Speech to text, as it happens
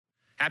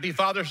Happy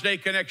Father's Day,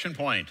 Connection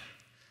Point.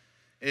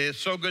 It's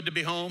so good to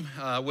be home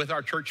with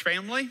our church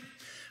family.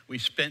 We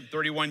spent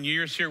 31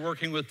 years here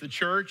working with the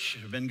church.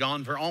 We've been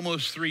gone for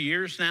almost 3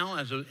 years now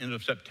as of end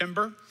of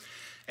September.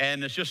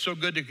 And it's just so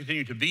good to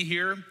continue to be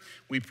here.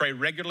 We pray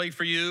regularly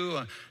for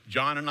you.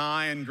 John and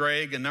I and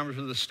Greg and numbers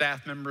of the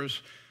staff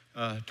members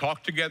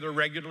talk together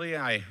regularly.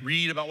 I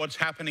read about what's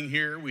happening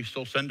here. We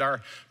still send our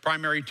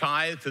primary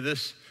tithe to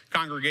this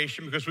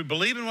congregation because we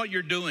believe in what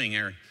you're doing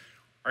here.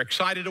 Are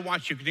excited to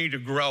watch you continue to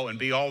grow and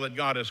be all that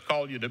God has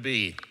called you to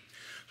be.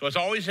 So it's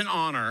always an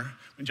honor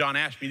when John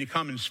asked me to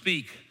come and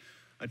speak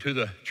to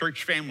the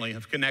church family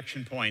of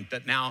Connection Point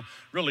that now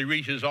really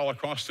reaches all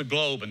across the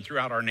globe and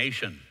throughout our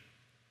nation.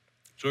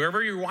 So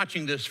wherever you're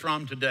watching this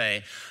from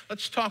today,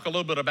 let's talk a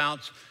little bit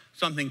about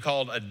something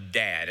called a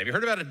dad. Have you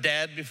heard about a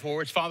dad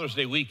before? It's Father's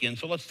Day weekend,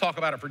 so let's talk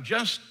about it for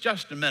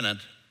just a minute.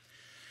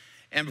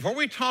 And before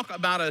we talk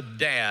about a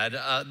dad,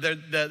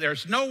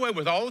 there's no way,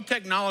 with all the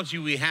technology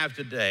we have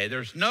today,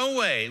 there's no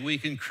way we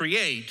can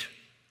create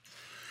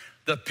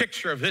the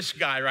picture of this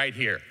guy right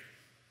here,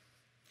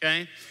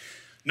 okay?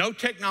 No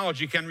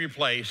technology can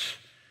replace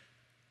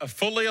a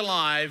fully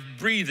alive,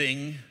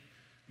 breathing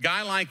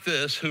guy like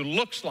this, who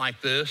looks like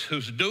this,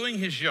 who's doing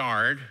his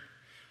yard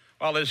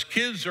while his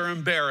kids are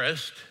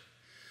embarrassed,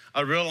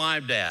 a real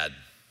live dad.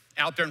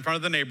 Out there in front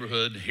of the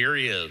neighborhood, here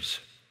he is.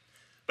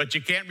 But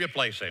you can't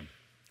replace him.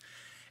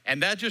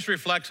 And that just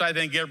reflects, I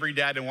think, every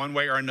dad in one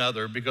way or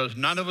another, because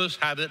none of us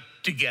have it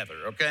together,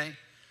 okay?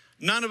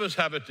 None of us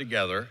have it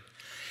together.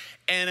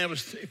 And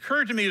it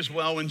occurred to me as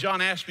well when John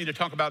asked me to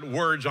talk about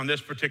words on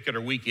this particular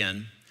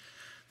weekend,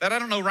 that I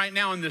don't know, right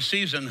now in this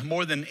season,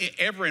 more than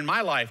ever in my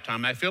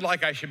lifetime, I feel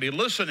like I should be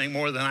listening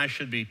more than I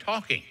should be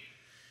talking.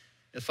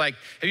 It's like,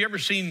 have you ever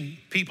seen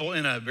people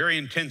in a very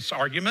intense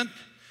argument?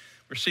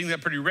 We're seeing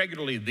that pretty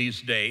regularly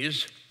these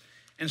days.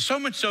 And so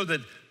much so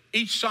that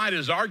each side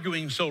is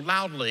arguing so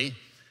loudly,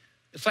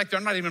 it's like they're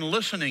not even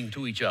listening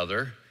to each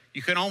other.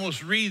 You can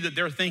almost read that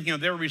they're thinking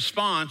of their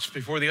response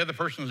before the other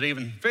person's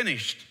even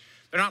finished.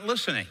 They're not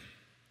listening.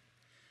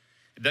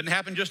 It doesn't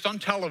happen just on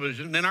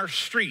television, in our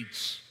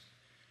streets.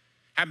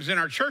 It happens in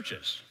our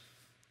churches.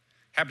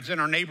 It happens in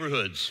our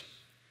neighborhoods.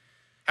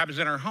 It happens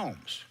in our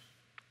homes.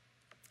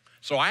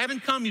 So I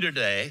haven't come here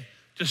today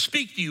to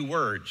speak to you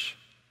words.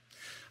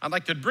 I'd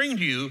like to bring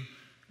to you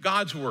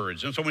God's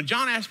words. And so when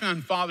John asked me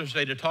on Father's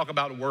Day to talk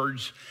about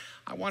words,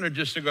 I wanted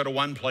just to go to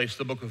one place,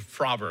 the book of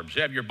Proverbs.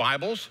 You have your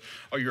Bibles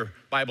or your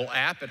Bible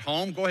app at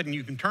home. Go ahead and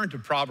you can turn to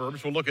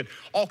Proverbs. We'll look at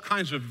all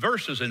kinds of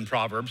verses in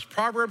Proverbs.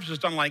 Proverbs is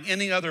done like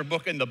any other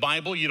book in the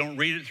Bible. You don't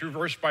read it through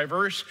verse by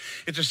verse.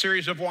 It's a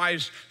series of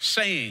wise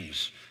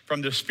sayings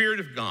from the Spirit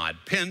of God,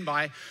 penned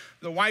by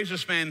the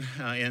wisest man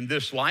in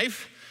this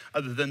life,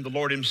 other than the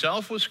Lord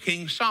himself, was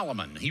King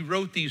Solomon. He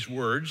wrote these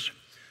words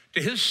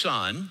to his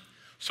son.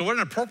 So what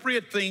an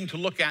appropriate thing to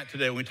look at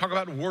today when we talk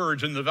about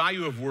words and the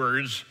value of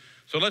words.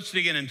 So let's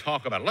dig in and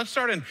talk about it. Let's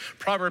start in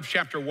Proverbs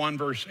chapter 1,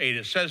 verse 8.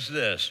 It says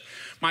this,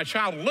 "My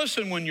child,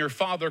 listen when your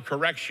father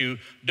corrects you.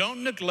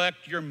 Don't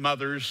neglect your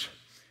mother's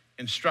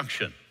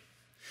instruction."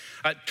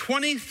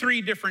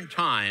 23 different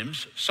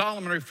times,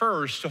 Solomon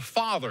refers to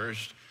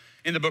fathers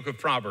in the book of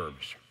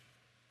Proverbs.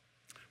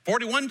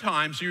 41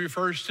 times he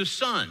refers to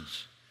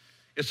sons.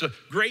 It's a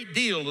great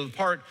deal of the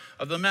part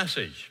of the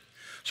message.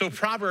 So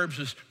Proverbs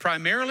is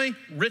primarily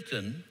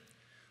written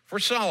for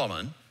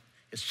Solomon.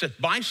 It's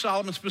by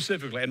Solomon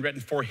specifically and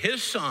written for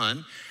his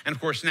son. And of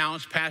course, now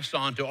it's passed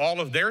on to all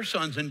of their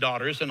sons and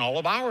daughters and all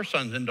of our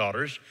sons and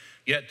daughters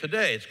yet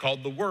today. It's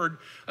called the Word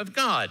of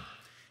God.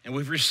 And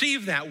we've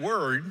received that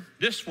word,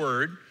 this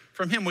word,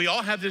 from him. We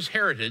all have this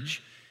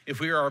heritage if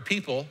we are a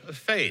people of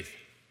faith.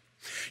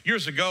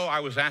 Years ago, I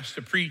was asked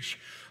to preach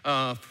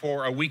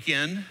for a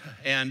weekend,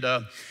 and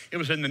it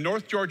was in the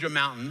North Georgia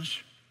mountains.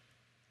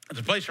 It's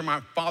a place where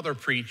my father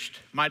preached.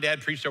 My dad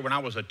preached there when I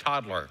was a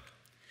toddler.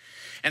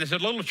 And it's a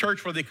little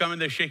church where they come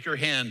and they shake your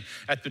hand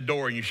at the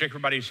door and you shake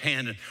everybody's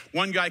hand. And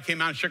one guy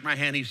came out and shook my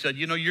hand. He said,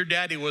 "You know, your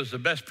daddy was the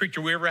best preacher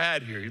we ever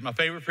had here. He's my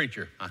favorite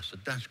preacher." I said,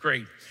 "That's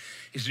great."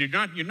 He said,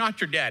 you're not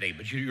your daddy,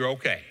 but you're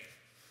okay."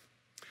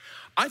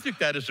 I think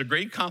that is a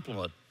great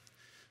compliment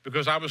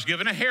because I was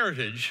given a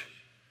heritage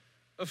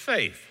of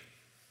faith.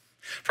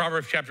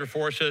 Proverbs chapter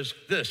 4 says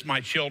this, "My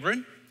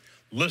children,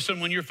 listen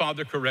when your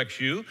father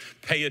corrects you.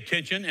 Pay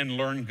attention and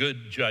learn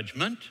good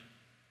judgment.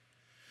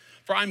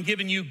 For I'm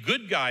giving you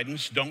good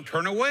guidance. Don't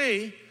turn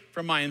away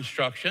from my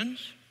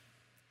instructions.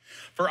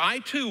 For I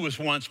too was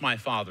once my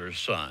father's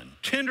son,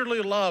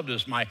 tenderly loved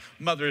as my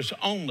mother's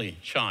only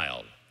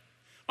child.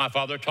 My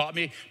father taught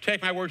me,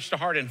 take my words to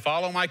heart and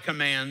follow my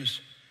commands,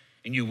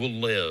 and you will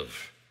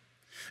live."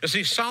 You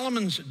see,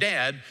 Solomon's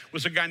dad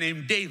was a guy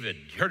named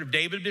David. You heard of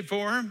David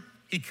before?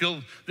 He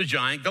killed the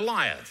giant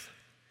Goliath.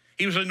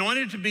 He was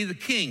anointed to be the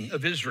king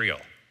of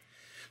Israel.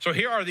 So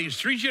here are these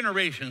 3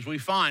 generations we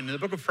find in the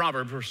book of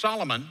Proverbs where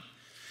Solomon,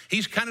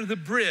 he's kind of the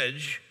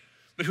bridge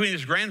between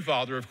his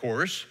grandfather, of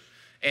course,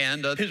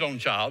 and his own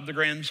child, the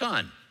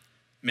grandson.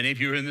 Many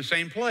of you are in the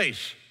same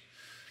place.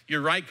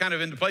 You're right kind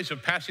of in the place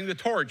of passing the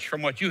torch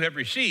from what you have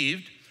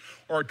received,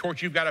 or a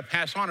torch you've got to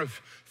pass on of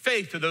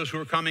faith to those who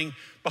are coming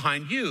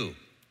behind you.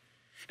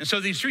 And so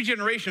these three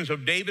generations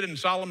of David and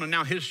Solomon, and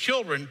now his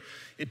children,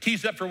 it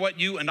tees up for what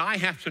you and I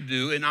have to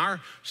do in our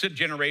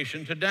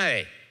generation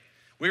today.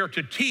 We are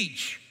to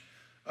teach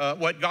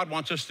what God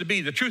wants us to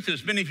be. The truth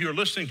is, many of you are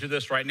listening to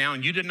this right now,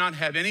 and you did not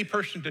have any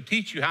person to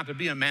teach you how to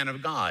be a man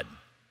of God.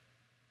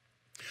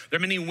 There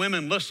are many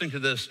women listening to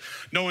this.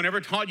 No one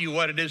ever taught you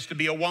what it is to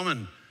be a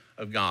woman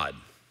of God.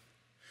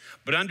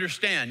 But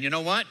understand, you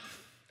know what?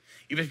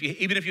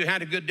 Even if you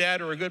had a good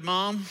dad or a good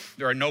mom,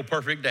 there are no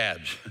perfect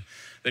dads.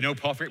 There are no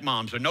perfect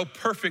moms. There are no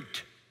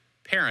perfect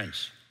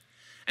parents.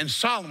 And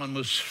Solomon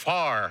was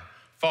far,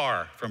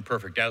 far from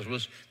perfect, as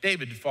was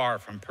David far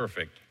from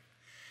perfect.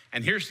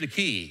 And here's the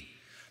key.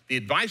 The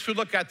advice we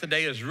look at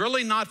today is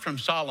really not from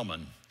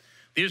Solomon.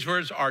 These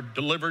words are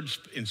delivered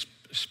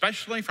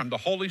especially from the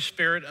Holy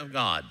Spirit of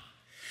God.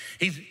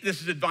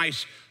 This is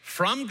advice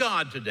from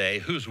God today,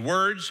 whose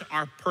words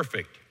are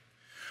perfect.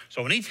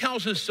 So when he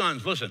tells his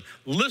sons,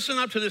 listen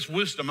up to this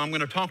wisdom I'm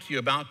going to talk to you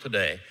about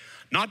today,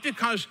 not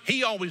because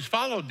he always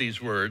followed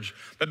these words,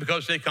 but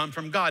because they come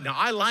from God. Now,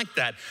 I like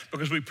that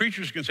because we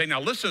preachers can say, now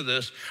listen to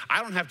this,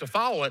 I don't have to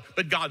follow it,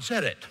 but God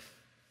said it.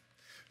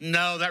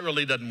 No, that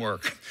really doesn't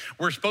work.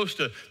 We're supposed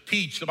to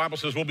teach. The Bible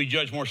says we'll be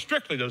judged more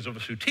strictly, those of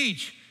us who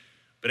teach,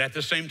 but at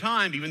the same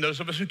time, even those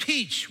of us who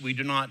teach, we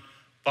do not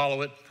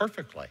follow it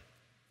perfectly.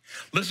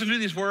 Listen to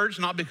these words,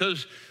 not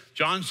because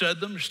John said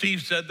them, or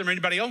Steve said them, or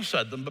anybody else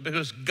said them, but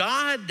because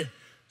God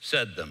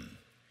said them.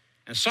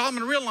 And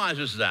Solomon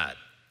realizes that.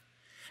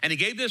 And he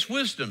gave this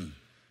wisdom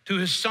to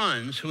his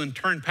sons, who in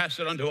turn passed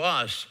it on to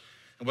us,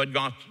 and what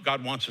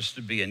God wants us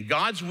to be. And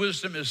God's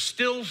wisdom is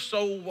still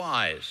so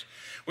wise.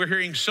 We're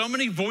hearing so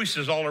many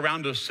voices all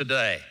around us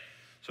today.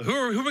 So who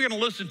are we going to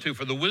listen to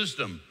for the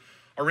wisdom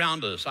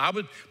around us? I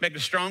would make a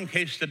strong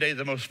case today,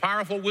 the most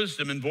powerful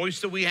wisdom and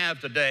voice that we have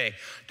today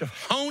to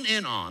hone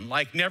in on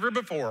like never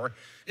before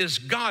is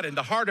God and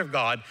the heart of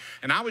God.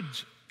 And I would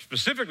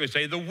specifically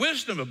say the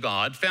wisdom of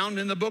God found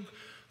in the book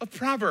of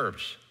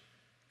Proverbs,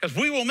 because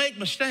we will make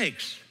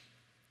mistakes.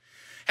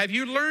 Have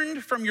you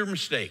learned from your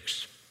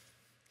mistakes?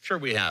 Sure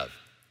we have.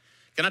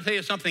 Can I tell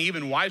you something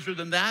even wiser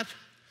than that?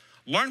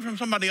 Learn from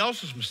somebody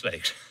else's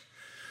mistakes.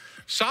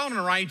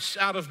 Solomon writes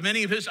out of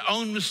many of his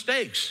own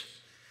mistakes.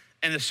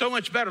 And it's so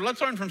much better.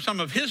 Let's learn from some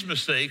of his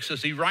mistakes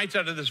as he writes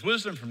out of this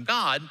wisdom from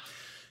God,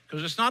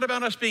 because it's not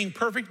about us being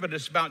perfect, but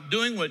it's about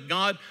doing what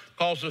God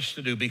calls us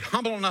to do. Be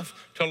humble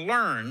enough to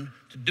learn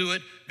to do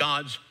it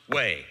God's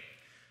way.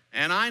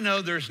 And I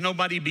know there's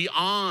nobody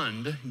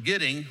beyond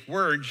getting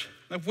words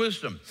of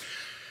wisdom.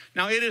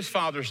 Now, it is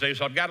Father's Day,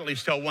 so I've got to at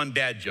least tell one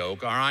dad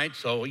joke, all right?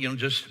 So,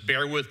 just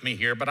bear with me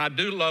here. But I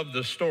do love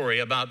the story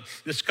about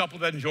this couple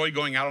that enjoyed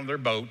going out on their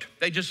boat.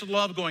 They just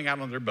love going out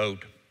on their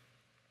boat.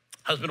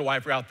 Husband and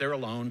wife are out there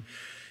alone,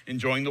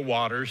 enjoying the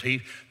waters.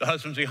 The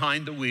husband's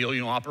behind the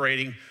wheel,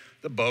 operating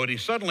the boat. He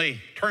suddenly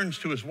turns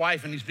to his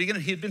wife, and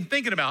he'd been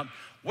thinking about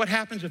what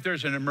happens if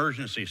there's an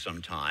emergency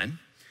sometime.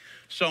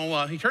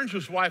 So he turns to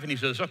his wife and he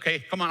says,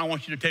 okay, come on, I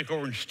want you to take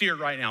over and steer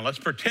right now. Let's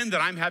pretend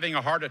that I'm having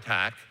a heart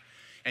attack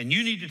and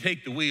you need to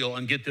take the wheel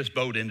and get this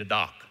boat into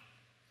dock.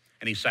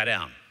 And he sat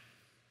down.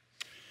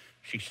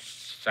 She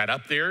sat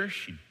up there.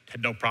 She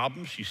had no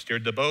problem. She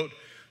steered the boat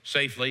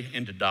safely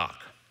into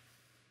dock.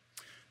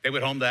 They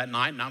went home that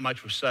night. Not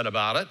much was said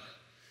about it.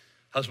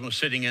 Husband was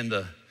sitting in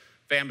the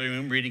family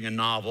room reading a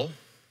novel.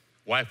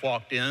 Wife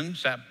walked in,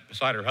 sat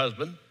beside her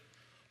husband,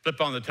 flipped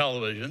on the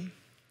television.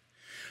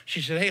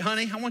 She said, hey,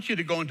 honey, I want you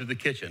to go into the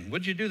kitchen.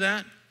 Would you do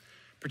that?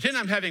 Pretend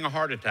I'm having a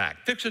heart attack.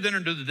 Fix the dinner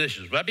and do the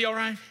dishes. Would that be all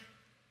right?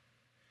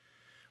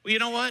 Well, you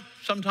know what?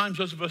 Sometimes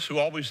those of us who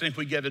always think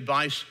we get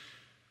advice,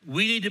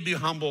 we need to be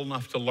humble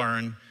enough to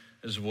learn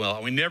as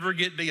well. We never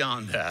get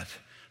beyond that.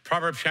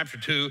 Proverbs chapter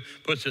 2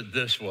 puts it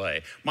this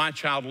way. My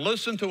child,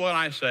 listen to what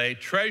I say.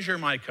 Treasure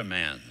my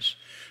commands.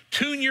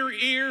 Tune your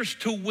ears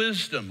to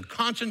wisdom.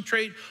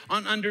 Concentrate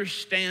on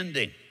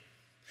understanding.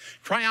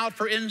 Cry out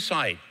for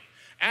insight.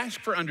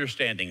 Ask for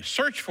understanding.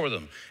 Search for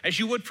them as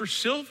you would for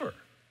silver.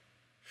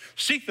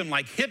 Seek them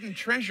like hidden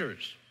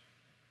treasures.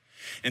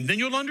 And then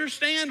you'll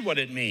understand what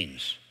it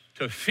means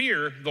to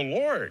fear the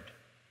Lord.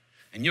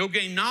 And you'll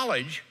gain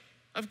knowledge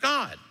of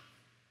God.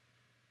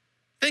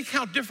 Think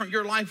how different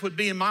your life would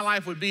be and my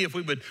life would be if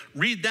we would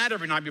read that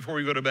every night before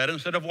we go to bed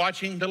instead of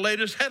watching the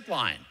latest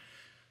headline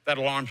that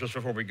alarms us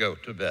before we go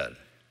to bed.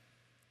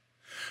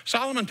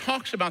 Solomon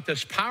talks about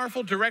this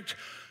powerful, direct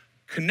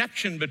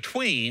connection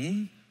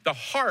between the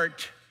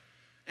heart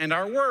and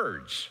our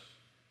words.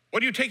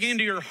 What are you taking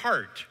into your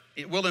heart?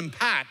 It will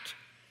impact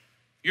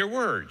your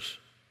words.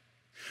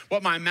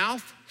 What my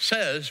mouth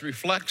says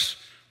reflects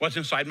what's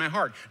inside my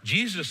heart.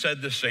 Jesus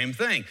said the same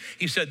thing.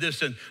 He said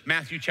this in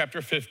Matthew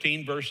chapter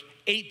 15, verse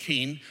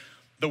 18.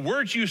 The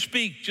words you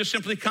speak just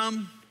simply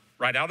come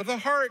right out of the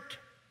heart.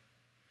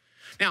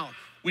 Now,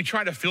 we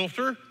try to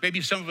filter, maybe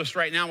some of us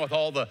right now with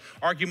all the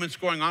arguments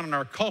going on in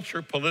our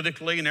culture,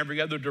 politically and every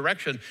other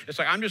direction, it's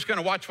like, I'm just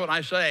gonna watch what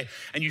I say,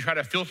 and you try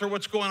to filter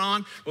what's going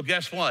on. Well,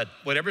 guess what?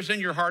 Whatever's in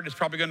your heart is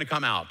probably gonna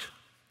come out.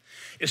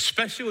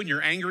 especially when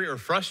you're angry or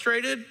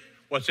frustrated,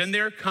 what's in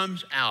there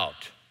comes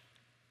out.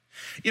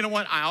 You know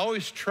what? I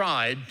always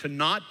tried to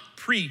not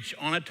preach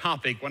on a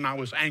topic when I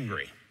was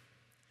angry.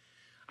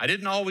 I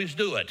didn't always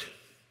do it,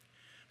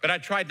 but I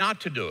tried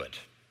not to do it.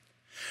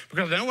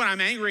 Because I know when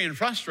I'm angry and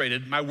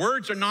frustrated, my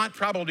words are not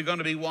probably going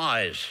to be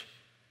wise.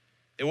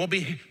 They won't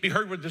be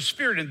heard with the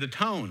spirit and the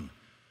tone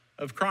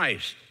of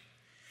Christ.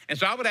 And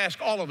so I would ask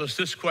all of us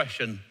this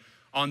question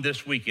on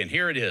this weekend.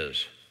 Here it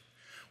is.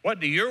 What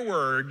do your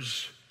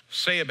words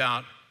say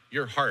about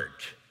your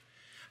heart?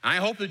 And I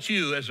hope that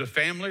you, as a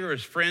family or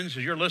as friends,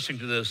 as you're listening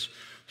to this,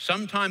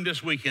 sometime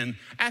this weekend,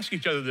 ask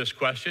each other this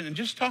question and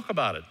just talk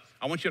about it.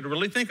 I want you to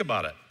really think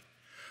about it.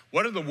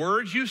 What do the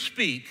words you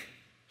speak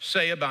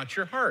say about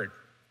your heart?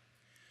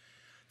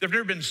 There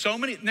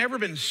have never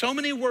been so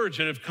many words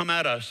that have come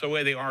at us the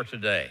way they are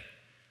today.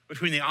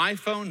 Between the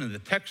iPhone and the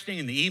texting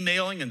and the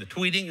emailing and the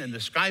tweeting and the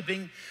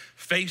Skyping,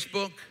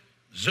 Facebook,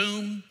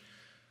 Zoom,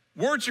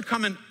 words are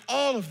coming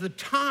all of the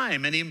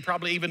time, and even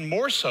probably even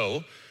more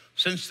so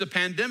since the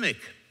pandemic.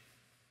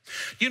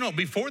 You know,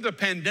 before the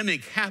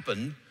pandemic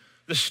happened,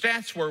 the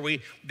stats were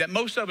that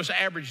most of us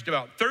averaged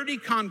about 30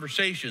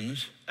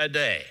 conversations a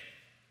day.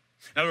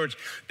 In other words,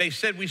 they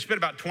said we spent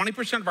about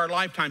 20% of our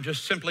lifetime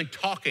just simply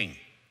talking.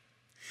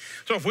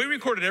 So if we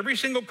recorded every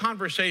single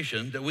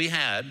conversation that we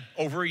had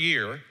over a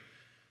year,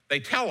 they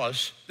tell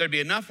us there'd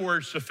be enough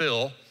words to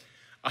fill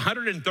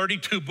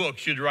 132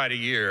 books you'd write a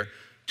year,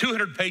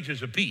 200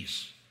 pages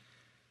apiece.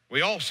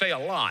 We all say a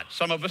lot,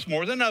 some of us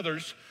more than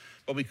others,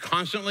 but we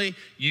constantly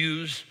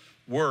use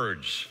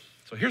words.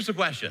 So here's the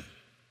question.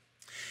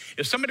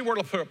 If somebody were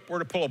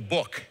to pull a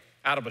book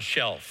out of a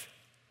shelf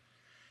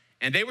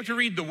and they were to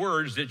read the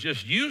words that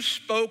just you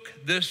spoke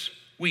this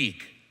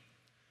week,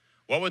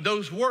 what would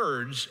those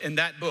words in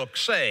that book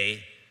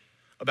say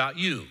about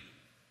you?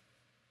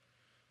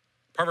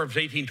 Proverbs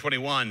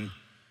 18:21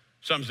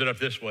 sums it up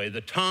this way.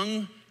 The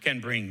tongue can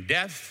bring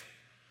death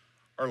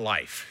or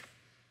life.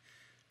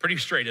 Pretty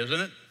straight,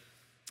 isn't it?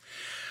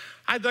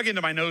 I dug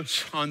into my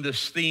notes on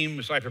this theme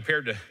as I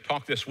prepared to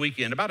talk this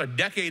weekend. About a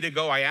decade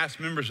ago, I asked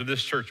members of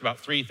this church, about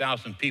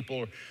 3,000 people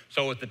or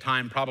so at the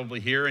time, probably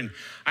here, and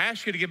I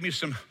asked you to give me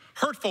some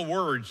hurtful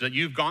words that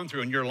you've gone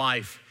through in your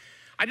life.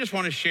 I just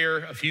want to share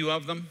a few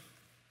of them.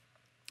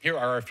 Here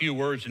are a few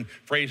words and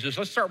phrases.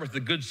 Let's start with the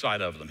good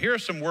side of them. Here are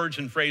some words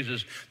and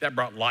phrases that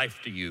brought life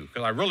to you,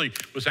 because I really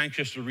was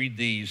anxious to read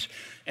these.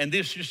 And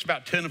this is just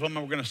about 10 of them,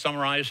 and we're going to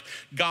summarize.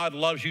 God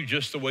loves you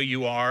just the way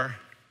you are.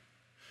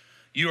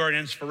 You are an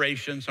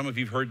inspiration. Some of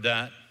you have heard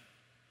that.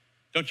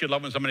 Don't you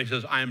love when somebody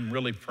says, I'm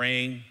really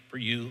praying for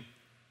you?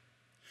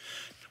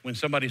 When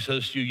somebody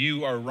says to you,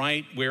 you are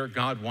right where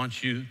God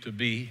wants you to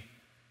be.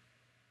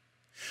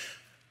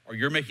 Or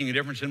you're making a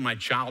difference in my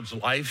child's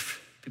life.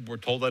 People were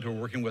told that who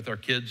are working with our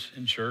kids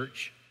in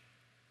church.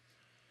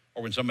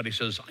 Or when somebody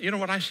says, you know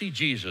what, I see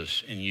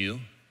Jesus in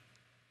you.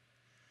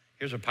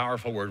 Here's a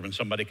powerful word when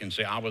somebody can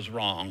say, I was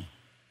wrong.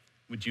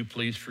 Would you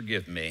please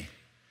forgive me?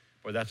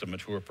 Boy, that's a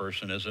mature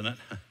person, isn't it?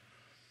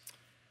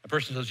 A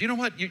person says, you know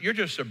what, you're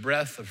just a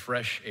breath of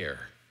fresh air.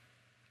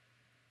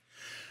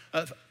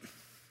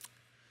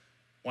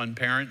 One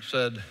parent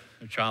said,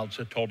 a child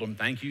told him,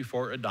 thank you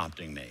for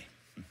adopting me.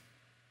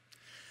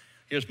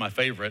 Here's my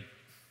favorite.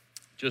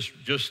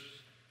 Just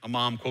a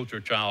mom quotes her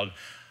child,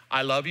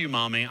 I love you,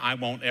 Mommy. I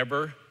won't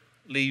ever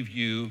leave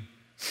you.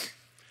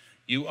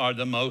 You are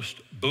the most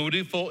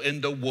beautiful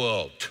in the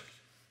world,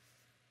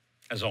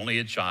 as only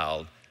a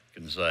child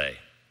can say.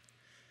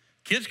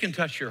 Kids can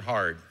touch your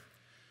heart,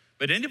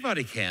 but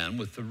anybody can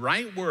with the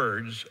right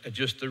words at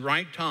just the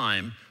right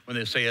time when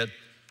they say it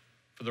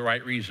for the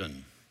right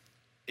reason.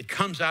 It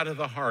comes out of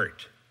the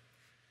heart.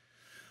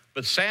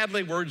 But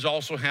sadly, words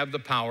also have the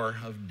power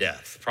of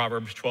death.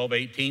 Proverbs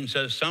 12:18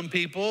 says, some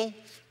people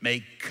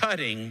make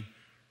cutting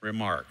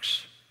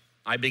remarks.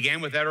 I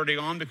began with that early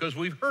on because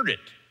we've heard it.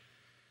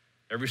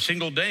 Every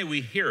single day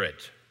we hear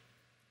it.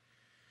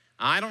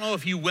 I don't know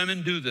if you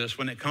women do this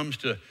when it comes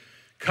to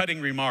cutting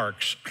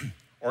remarks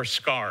or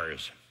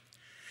scars.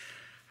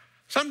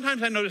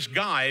 Sometimes I notice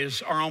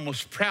guys are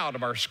almost proud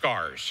of our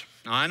scars.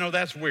 Now, I know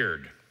that's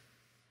weird,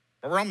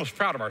 but we're almost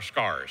proud of our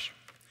scars.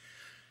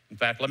 In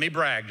fact, let me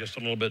brag just a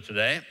little bit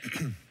today.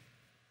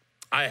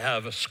 I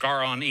have a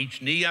scar on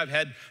each knee. I've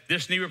had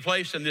this knee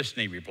replaced and this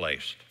knee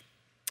replaced.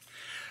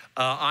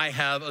 I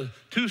have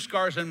 2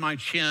 scars on my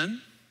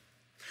chin.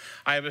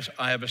 I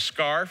have a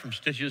scar from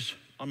stitches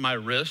on my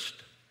wrist.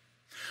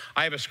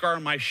 I have a scar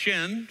on my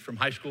shin from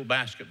high school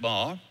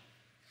basketball.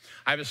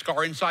 I have a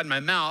scar inside my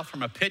mouth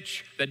from a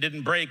pitch that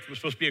didn't break. It was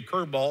supposed to be a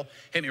curveball,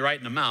 hit me right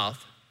in the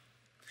mouth.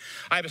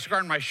 I have a scar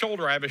on my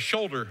shoulder. I have a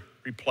shoulder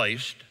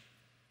replaced.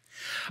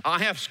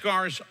 I have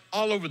scars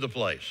all over the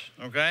place,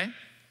 okay?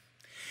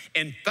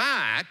 In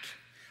fact,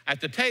 I have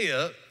to tell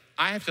you,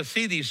 I have to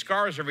see these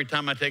scars every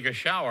time I take a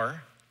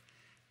shower,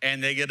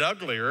 and they get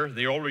uglier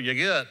the older you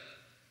get,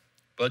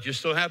 but you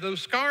still have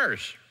those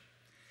scars.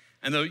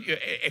 And you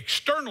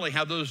externally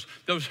have those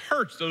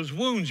hurts, those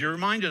wounds you're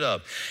reminded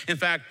of. In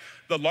fact,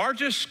 the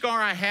largest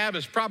scar I have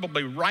is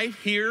probably right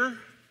here,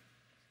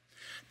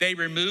 They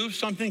removed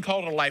something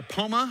called a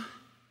lipoma.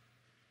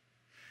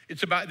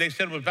 They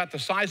said it was about the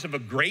size of a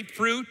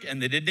grapefruit, and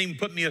they didn't even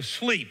put me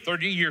asleep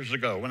 30 years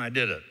ago when I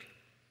did it.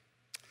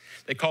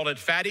 They called it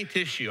fatty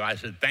tissue. I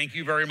said, thank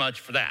you very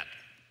much for that.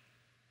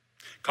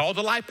 Called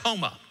a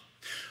lipoma.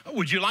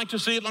 Would you like to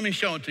see it? Let me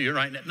show it to you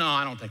right now. No,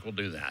 I don't think we'll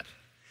do that.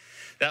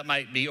 That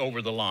might be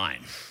over the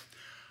line.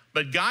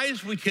 But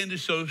guys, we tend to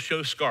show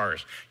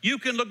scars. You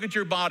can look at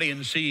your body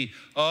and see,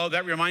 oh,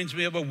 that reminds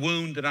me of a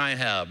wound that I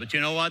have. But you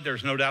know what?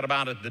 There's no doubt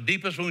about it. The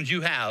deepest wounds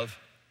you have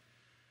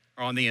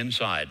are on the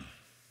inside.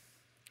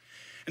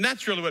 And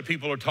that's really what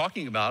people are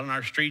talking about in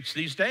our streets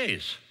these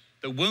days.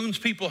 The wounds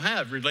people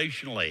have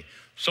relationally,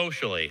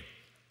 socially,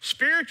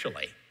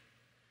 spiritually.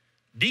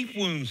 Deep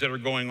wounds that are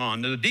going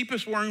on. They're the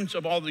deepest wounds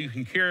of all that you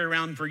can carry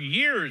around for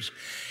years.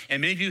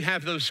 And many of you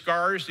have those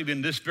scars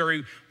even this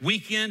very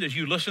weekend as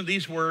you listen to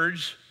these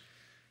words.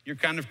 You're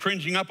kind of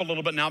cringing up a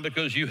little bit now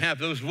because you have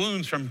those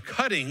wounds from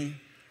cutting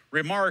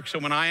remarks. So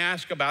when I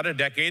asked about it a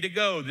decade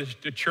ago, these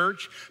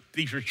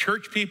are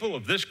church people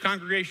of this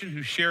congregation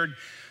who shared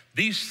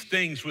these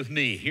things with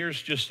me. Here's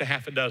just a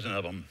half a dozen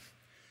of them.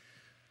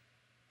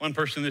 One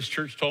person in this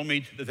church told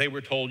me that they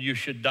were told you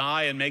should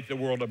die and make the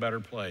world a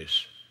better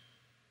place.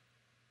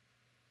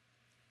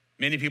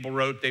 Many people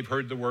wrote they've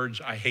heard the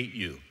words, I hate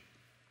you.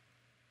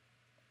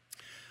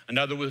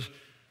 Another was,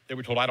 they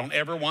were told, I don't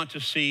ever want to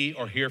see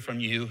or hear from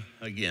you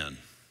again.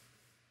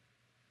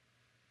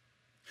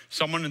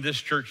 Someone in this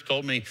church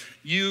told me,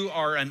 you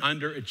are an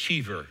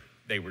underachiever,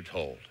 they were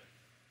told.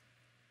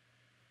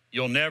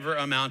 You'll never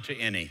amount to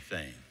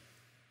anything.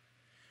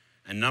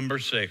 And number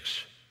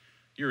 6,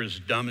 you're as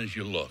dumb as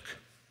you look.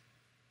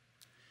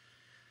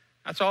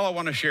 That's all I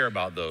want to share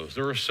about those.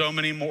 There are so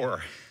many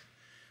more,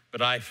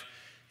 but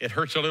it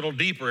hurts a little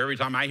deeper every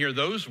time I hear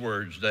those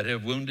words that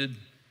have wounded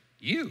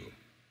you.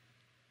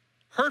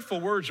 Hurtful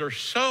words are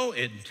so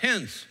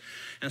intense.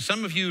 And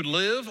some of you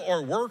live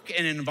or work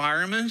in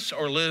environments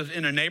or live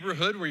in a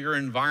neighborhood where your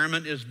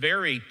environment is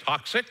very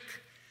toxic.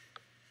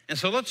 And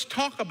so let's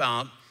talk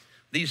about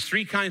these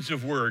 3 kinds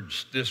of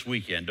words this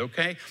weekend,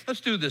 okay? Let's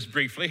do this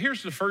briefly.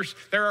 Here's the first.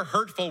 There are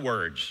hurtful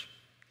words.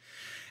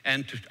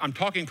 And I'm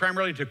talking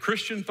primarily to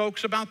Christian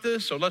folks about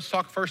this, so let's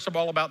talk first of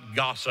all about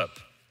gossip.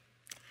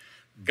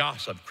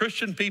 Gossip.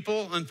 Christian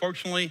people,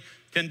 unfortunately,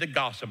 tend to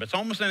gossip. It's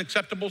almost an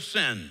acceptable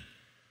sin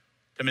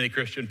to many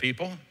Christian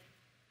people.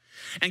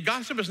 And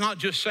gossip is not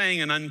just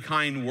saying an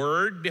unkind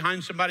word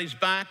behind somebody's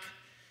back.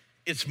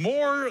 It's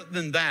more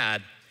than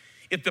that.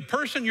 If the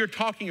person you're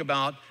talking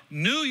about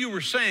knew you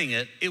were saying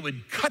it, it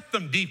would cut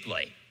them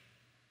deeply.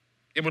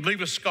 It would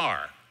leave a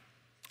scar.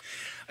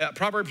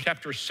 Proverbs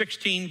chapter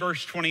 16,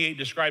 verse 28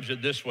 describes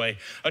it this way.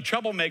 A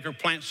troublemaker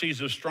plants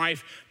seeds of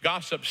strife.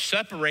 Gossip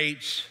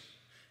creates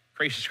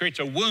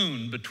a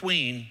wound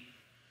between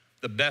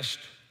the best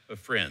of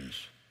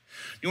friends.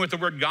 You know what the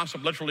word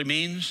gossip literally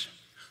means?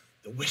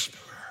 The whisperer.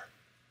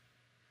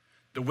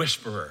 The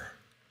whisperer.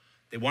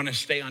 They want to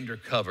stay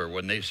undercover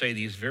when they say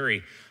these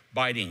very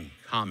biting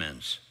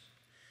comments.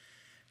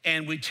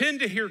 And we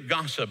tend to hear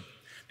gossip.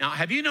 Now,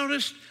 have you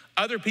noticed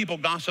other people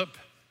gossip?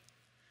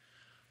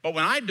 But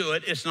when I do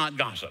it, it's not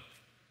gossip.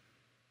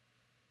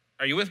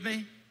 Are you with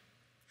me?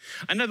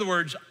 In other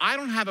words, I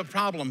don't have a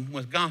problem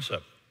with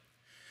gossip.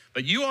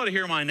 But you ought to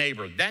hear my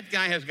neighbor. That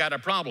guy has got a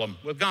problem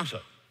with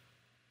gossip.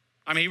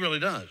 I mean, he really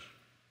does.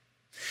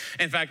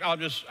 In fact,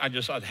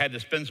 I've had to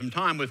spend some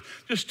time with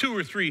just 2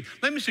 or 3.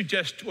 Let me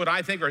suggest what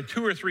I think are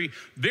 2 or 3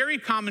 very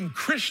common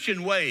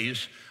Christian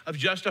ways of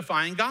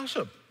justifying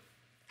gossip.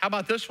 How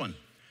about this one?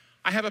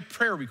 I have a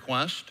prayer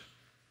request.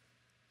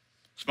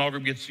 Small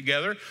group gets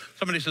together.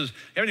 Somebody says,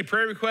 have any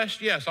prayer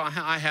requests? Yes, I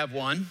have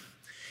one.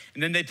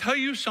 And then they tell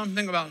you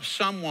something about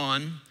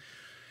someone,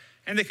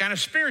 and they kind of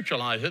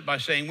spiritualize it by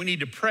saying, we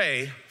need to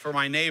pray for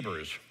my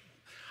neighbors.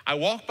 I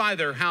walked by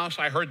their house.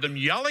 I heard them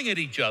yelling at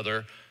each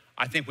other.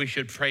 I think we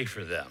should pray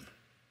for them.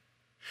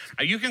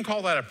 Now, you can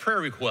call that a prayer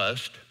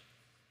request.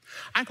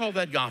 I call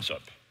that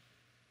gossip.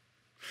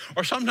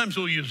 Or sometimes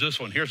we'll use this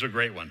one. Here's a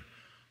great one.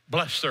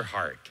 Bless their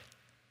heart.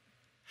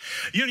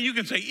 You know, you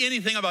can say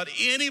anything about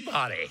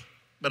anybody,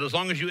 but as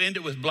long as you end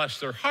it with bless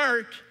their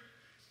heart,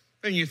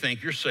 then you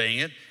think you're saying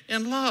it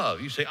in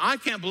love. You say, I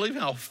can't believe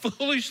how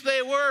foolish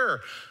they were.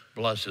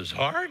 Bless his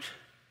heart.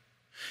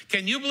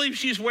 Can you believe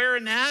she's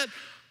wearing that?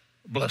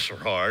 Bless her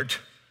heart.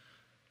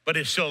 But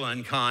it's still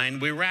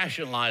unkind. We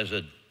rationalize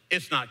it.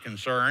 It's not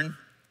concern.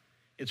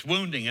 It's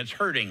wounding. It's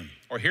hurting.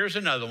 Or here's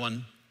another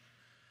one.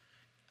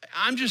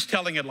 I'm just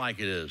telling it like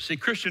it is. See,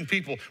 Christian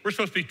people, we're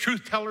supposed to be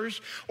truth tellers.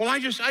 Well, I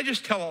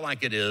just tell it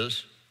like it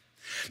is.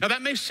 Now,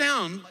 that may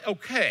sound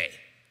okay,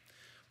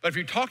 but if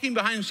you're talking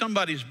behind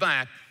somebody's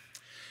back,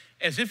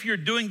 as if you're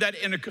doing that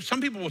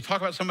some people will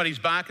talk about somebody's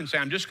back and say,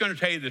 I'm just going to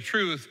tell you the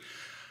truth.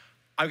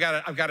 I've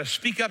got to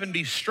speak up and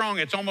be strong.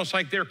 It's almost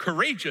like they're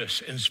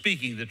courageous in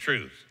speaking the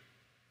truth.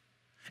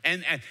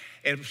 And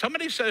if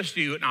somebody says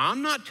to you, now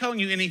I'm not telling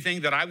you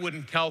anything that I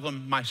wouldn't tell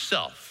them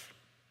myself.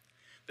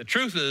 The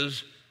truth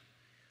is,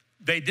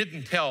 they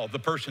didn't tell the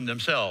person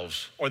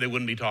themselves or they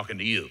wouldn't be talking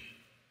to you.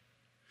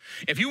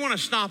 If you want to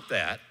stop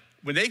that,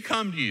 when they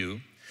come to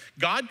you,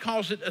 God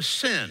calls it a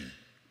sin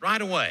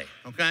right away,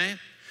 okay?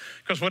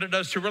 Because what it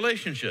does to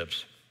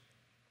relationships.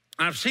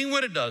 I've seen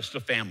what it does to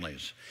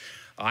families.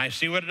 I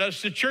see what it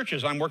does to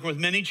churches. I'm working with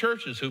many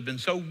churches who've been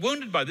so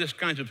wounded by this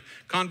kind of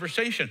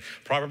conversation.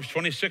 Proverbs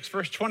 26,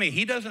 verse 20,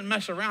 he doesn't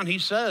mess around. He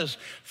says,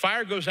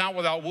 fire goes out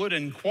without wood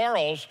and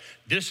quarrels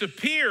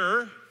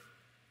disappear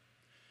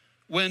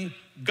when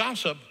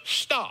gossip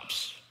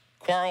stops.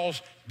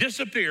 Quarrels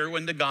disappear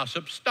when the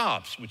gossip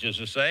stops, which is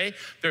to say,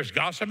 there's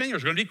gossiping,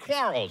 there's going to be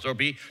quarrels, there'll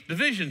be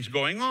divisions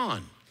going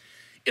on.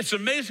 It's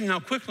amazing how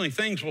quickly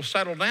things will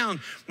settle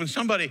down when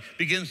somebody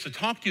begins to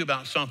talk to you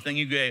about something.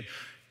 You go,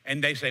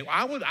 and they say,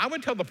 well, I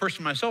would tell the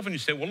person myself, and you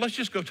say, well, let's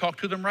just go talk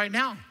to them right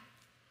now.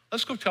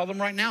 Let's go tell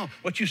them right now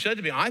what you said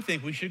to me. I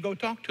think we should go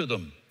talk to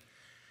them.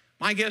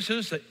 My guess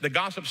is that the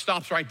gossip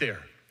stops right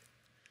there.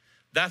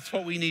 That's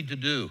what we need to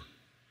do.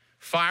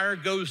 Fire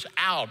goes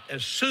out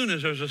as soon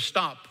as there's a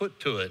stop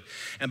put to it.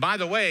 And by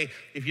the way,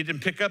 if you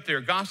didn't pick up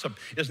there, gossip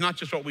is not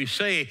just what we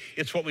say,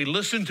 it's what we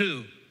listen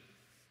to.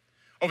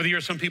 Over the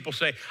years, some people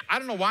say, I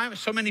don't know why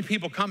so many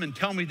people come and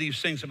tell me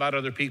these things about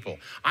other people.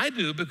 I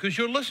do because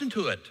you'll listen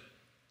to it.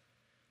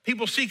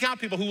 People seek out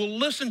people who will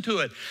listen to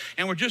it.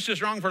 And we're just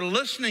as wrong for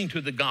listening to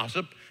the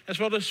gossip as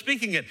well as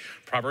speaking it.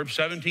 Proverbs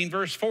 17,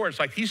 verse 4, it's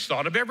like he's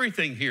thought of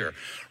everything here.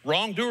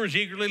 Wrongdoers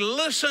eagerly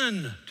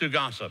listen to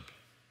gossip.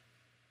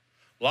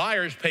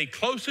 Liars pay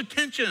close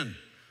attention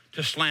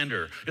to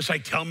slander. It's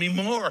like, tell me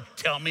more,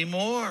 tell me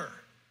more.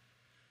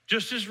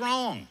 Just as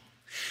wrong.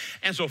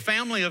 And so,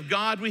 family of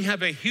God, we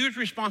have a huge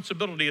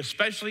responsibility,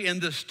 especially in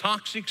this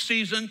toxic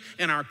season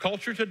in our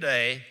culture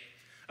today,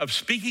 of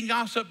speaking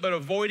gossip, but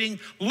avoiding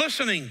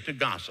listening to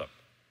gossip,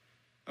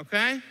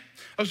 okay?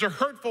 Those are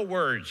hurtful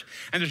words.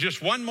 And there's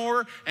just one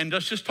more, and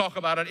let's just talk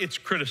about it. It's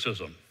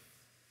criticism.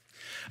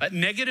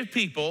 Negative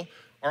people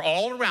are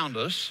all around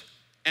us,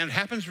 and it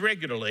happens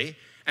regularly,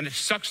 and it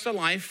sucks the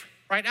life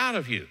right out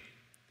of you.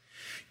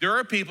 There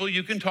are people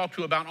you can talk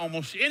to about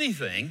almost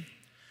anything,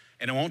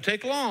 and it won't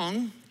take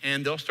long,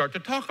 and they'll start to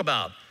talk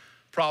about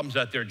problems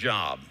at their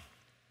job,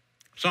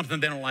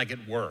 something they don't like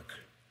at work,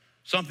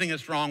 something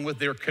that's wrong with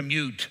their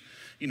commute,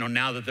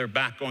 now that they're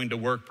back going to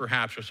work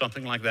perhaps, or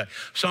something like that.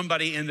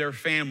 Somebody in their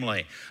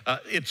family.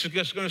 It's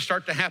just going to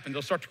start to happen.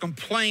 They'll start to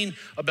complain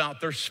about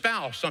their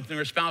spouse, something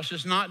their spouse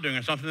is not doing,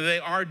 or something that they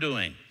are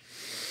doing.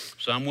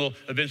 Some will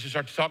eventually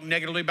start to talk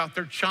negatively about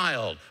their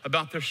child,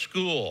 about their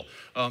school.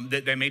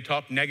 They may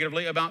talk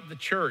negatively about the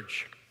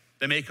church.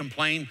 They may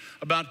complain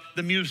about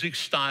the music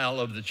style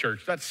of the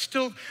church.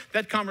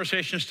 That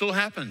conversation still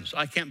happens.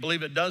 I can't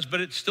believe it does, but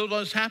it still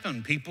does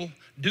happen. People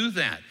do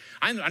that.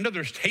 I know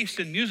there's taste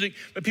in music,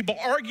 but people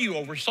argue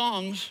over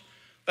songs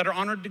that are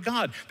honored to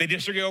God. They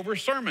disagree over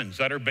sermons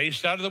that are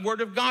based out of the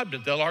Word of God,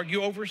 but they'll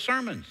argue over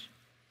sermons.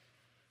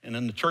 And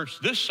in the church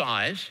this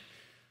size,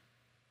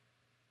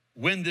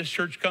 when this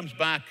church comes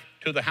back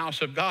to the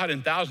house of God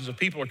and thousands of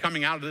people are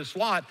coming out of this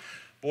lot,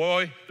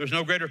 boy, there's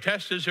no greater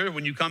test, is there,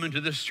 when you come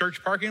into this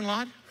church parking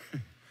lot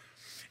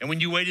and when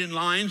you wait in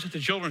lines at the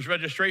children's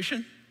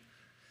registration?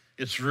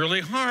 It's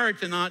really hard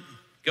to not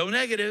go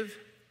negative.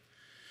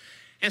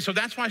 And so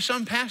that's why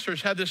some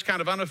pastors have this kind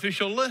of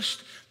unofficial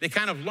list. They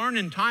kind of learn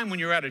in time when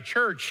you're at a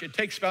church. It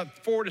takes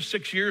about 4 to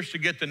 6 years to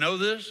get to know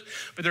this,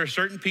 but there are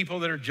certain people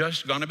that are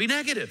just gonna be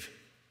negative.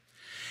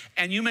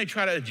 And you may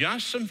try to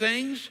adjust some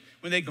things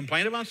when they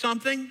complain about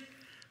something,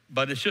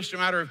 but it's just a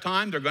matter of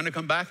time. They're going to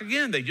come back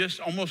again. They just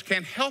almost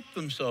can't help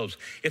themselves.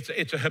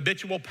 It's a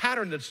habitual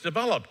pattern that's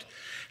developed.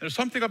 And there's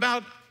something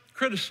about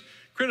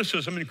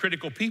criticism and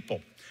critical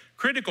people.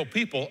 Critical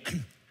people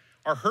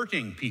are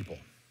hurting people.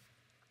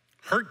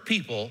 Hurt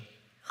people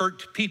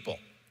hurt people.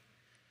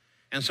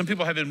 And some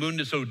people have been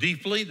wounded so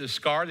deeply, the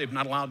scar, they've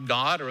not allowed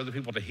God or other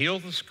people to heal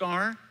the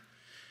scar.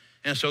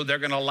 And so they're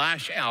going to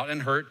lash out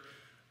and hurt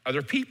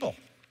other people.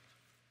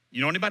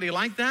 You know anybody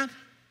like that?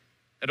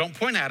 Now, don't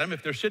point at them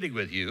if they're sitting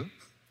with you.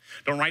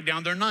 Don't write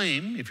down their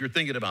name if you're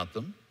thinking about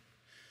them.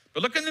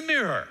 But look in the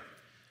mirror.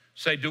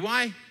 Say,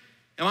 am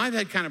I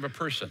that kind of a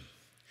person?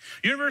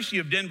 University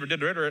of Denver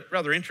did a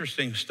rather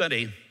interesting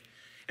study,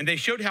 and they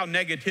showed how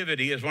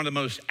negativity is one of the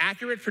most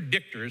accurate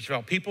predictors of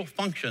how people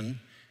function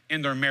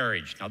in their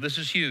marriage. Now, this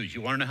is huge.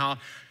 You want to know how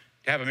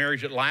to have a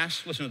marriage that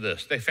lasts? Listen to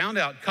this. They found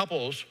out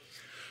couples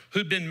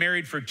who'd been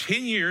married for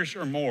 10 years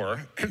or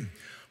more,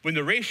 when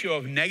the ratio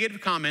of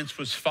negative comments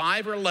was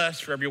 5 or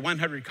less for every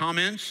 100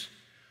 comments,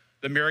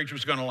 the marriage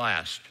was going to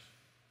last.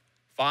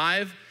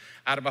 5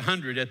 out of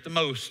 100 at the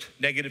most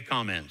negative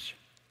comments.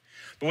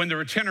 But when there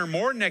were 10 or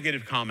more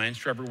negative comments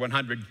for every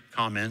 100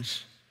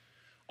 comments,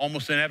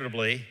 almost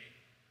inevitably,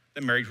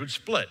 the marriage would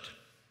split.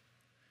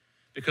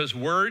 Because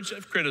words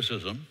of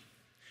criticism,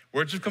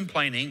 words of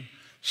complaining,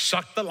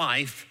 suck the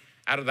life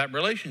out of that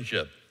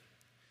relationship.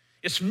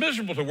 It's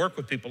miserable to work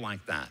with people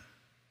like that.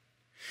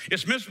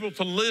 It's miserable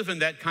to live in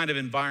that kind of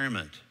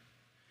environment.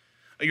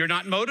 You're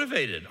not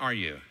motivated, are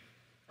you?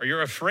 Or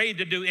you're afraid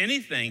to do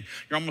anything.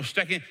 You're almost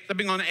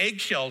stepping on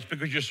eggshells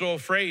because you're so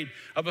afraid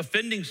of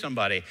offending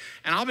somebody.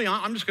 And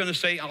I'm just going to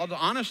say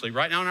honestly,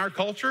 right now in our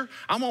culture,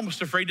 I'm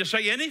almost afraid to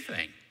say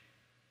anything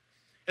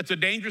It's a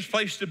dangerous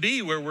place to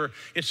be where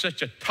it's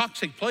such a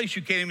toxic place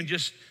you can't even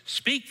just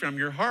speak from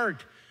your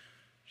heart.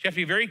 You have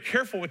to be very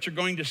careful what you're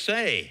going to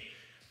say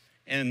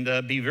and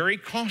be very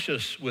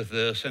cautious with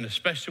this, and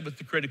especially with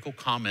the critical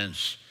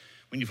comments.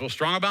 When you feel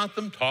strong about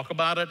them, talk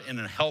about it in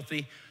a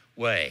healthy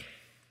way.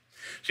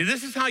 See,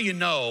 this is how you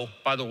know,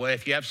 by the way,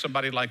 if you have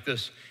somebody like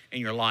this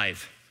in your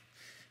life.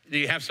 Do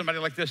you have somebody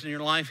like this in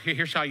your life?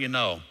 Here's how you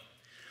know.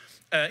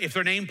 If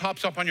their name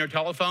pops up on your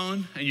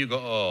telephone and you go,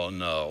 oh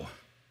no,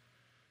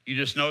 you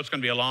just know it's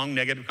going to be a long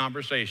negative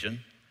conversation.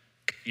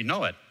 You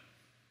know it.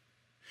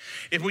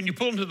 If when you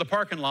pull into the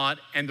parking lot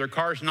and their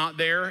car's not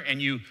there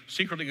and you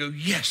secretly go,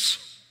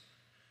 yes,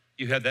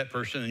 you have that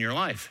person in your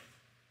life.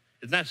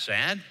 Isn't that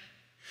sad?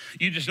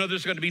 You just know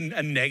there's going to be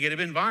a negative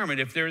environment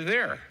if they're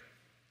there.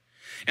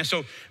 And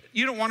so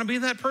you don't want to be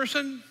that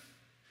person.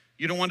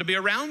 You don't want to be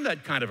around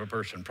that kind of a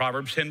person.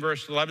 Proverbs 10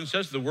 verse 11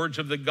 says, the words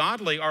of the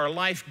godly are a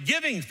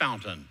life-giving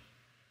fountain.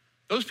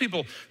 Those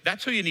people,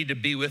 that's who you need to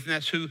be with, and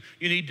that's who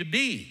you need to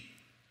be.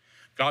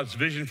 God's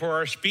vision for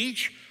our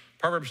speech,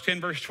 Proverbs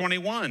 10 verse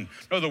 21.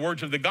 No, the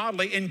words of the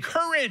godly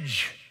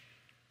encourage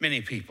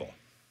many people.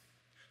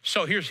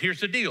 So here's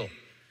the deal.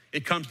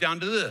 It comes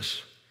down to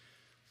this.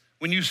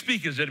 When you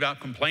speak, is it about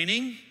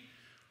complaining?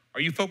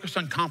 Are you focused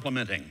on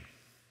complimenting?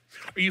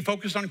 Are you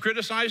focused on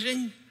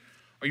criticizing?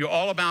 Are you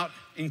all about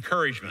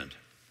encouragement?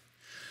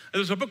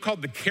 There's a book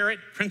called The Carrot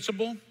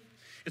Principle.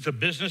 It's a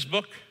business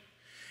book.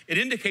 It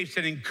indicates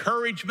that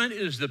encouragement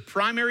is the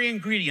primary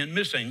ingredient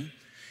missing.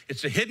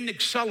 It's a hidden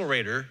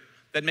accelerator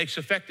that makes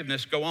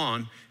effectiveness go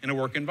on in a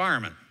work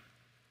environment.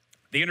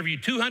 They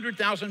interviewed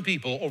 200,000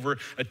 people over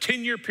a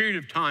 10-year period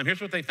of time.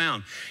 Here's what they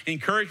found.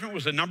 Encouragement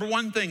was the number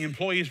one thing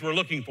employees were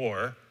looking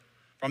for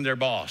from their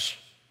boss.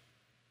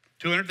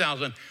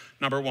 200,000,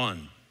 number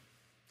one.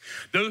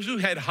 Those who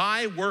had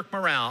high work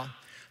morale,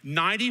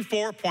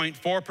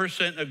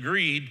 94.4%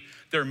 agreed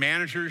their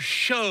managers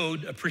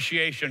showed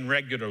appreciation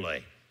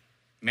regularly.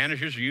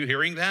 Managers, are you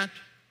hearing that?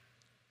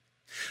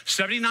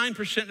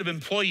 79% of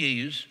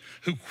employees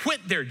who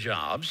quit their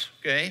jobs,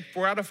 okay,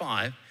 4 out of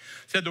 5,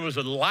 said there was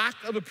a lack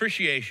of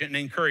appreciation and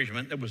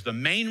encouragement that was the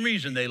main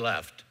reason they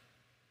left.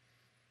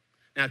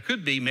 Now, it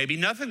could be maybe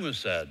nothing was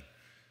said,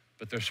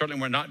 but they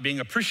certainly were not being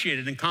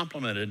appreciated and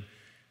complimented,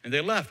 and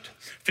they left.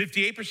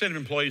 58% of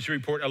employees who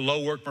report a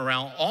low work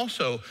morale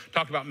also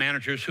talked about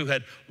managers who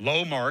had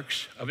low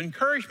marks of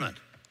encouragement.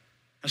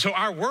 And so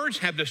our words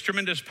have this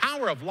tremendous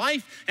power of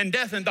life and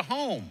death in the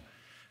home,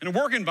 in a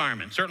work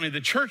environment, certainly the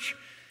church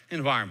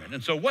environment.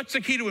 And so what's the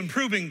key to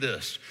improving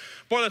this?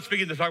 Boy, let's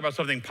begin to talk about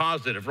something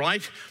positive,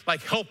 right?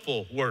 Like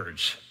helpful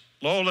words.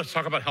 Let's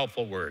talk about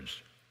helpful words.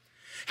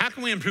 How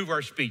can we improve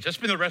our speech? Let's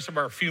spend the rest of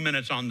our few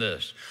minutes on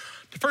this.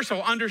 First of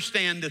all,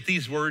 understand that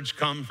these words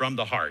come from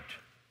the heart.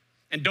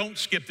 And don't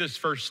skip this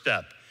first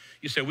step.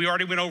 You say, we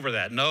already went over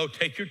that. No,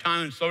 take your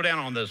time and slow down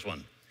on this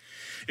one.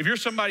 If you're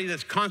somebody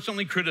that's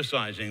constantly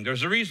criticizing,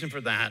 there's a reason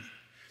for that.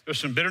 There's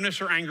some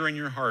bitterness or anger in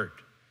your heart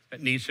that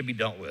needs to be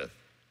dealt with.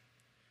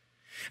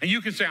 And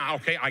you can say,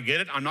 okay, I get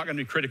it. I'm not going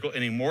to be critical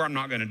anymore. I'm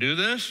not going to do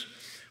this.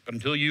 But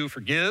until you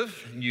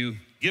forgive and you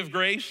give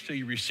grace, till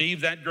you receive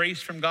that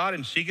grace from God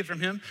and seek it from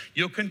Him,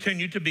 you'll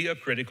continue to be a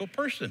critical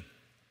person.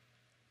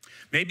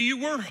 Maybe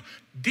you were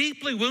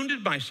deeply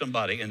wounded by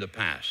somebody in the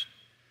past.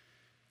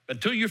 But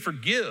until you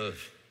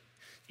forgive,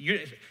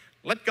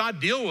 let God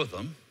deal with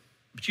them,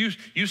 but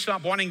you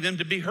stop wanting them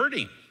to be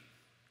hurting.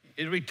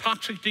 It'll be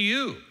toxic to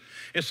you.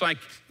 It's like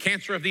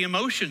cancer of the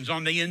emotions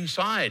on the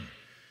inside.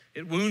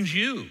 It wounds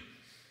you.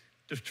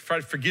 To try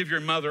to forgive your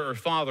mother or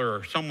father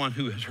or someone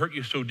who has hurt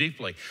you so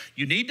deeply.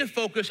 You need to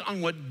focus on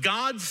what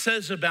God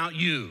says about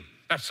you.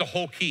 That's the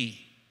whole key.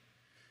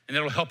 And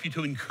it'll help you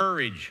to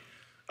encourage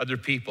other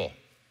people.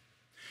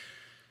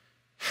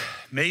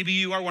 Maybe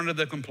you are one of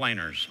the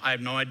complainers. I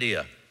have no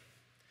idea.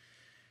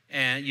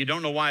 And you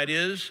don't know why it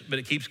is, but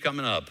it keeps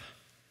coming up.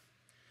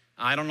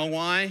 I don't know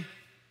why.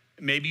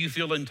 Maybe you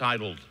feel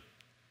entitled.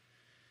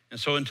 And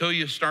so until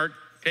you start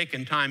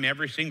taking time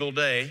every single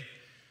day,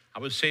 I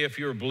would say if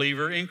you're a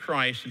believer in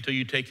Christ, until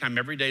you take time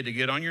every day to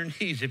get on your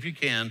knees, if you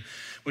can,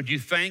 would you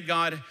thank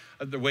God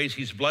of the ways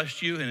He's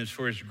blessed you and it's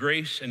for His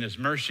grace and His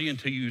mercy.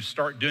 Until you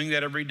start doing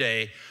that every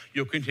day,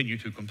 you'll continue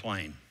to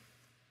complain.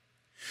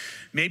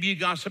 Maybe you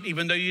gossip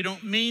even though you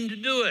don't mean to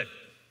do it.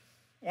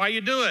 Why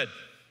you do it?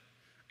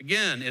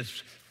 Again,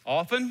 it's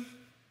often,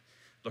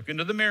 look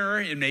into the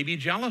mirror, it may be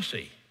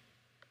jealousy.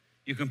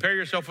 You compare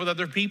yourself with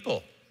other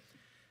people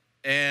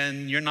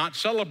and you're not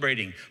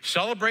celebrating.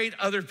 Celebrate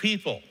other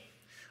people.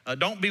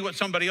 Don't be what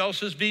somebody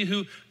else is, be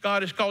who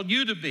God has called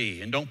you to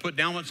be. And don't put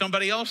down what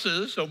somebody else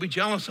is, so be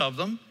jealous of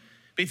them.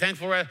 Be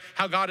thankful for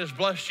how God has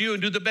blessed you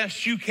and do the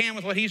best you can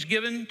with what He's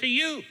given to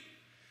you.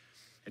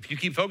 If you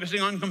keep focusing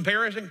on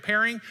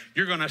comparing,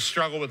 you're gonna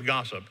struggle with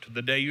gossip to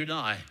the day you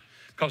die,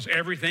 because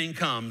everything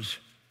comes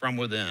from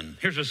within.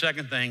 Here's the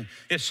second thing,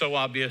 it's so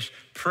obvious.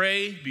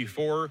 Pray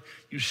before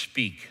you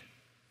speak.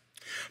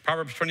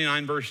 Proverbs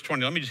 29 verse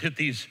 20, let me just hit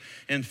these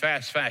in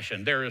fast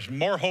fashion. There is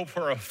more hope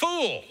for a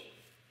fool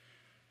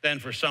than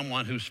for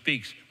someone who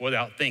speaks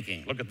without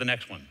thinking. Look at the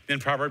next one. Then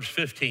Proverbs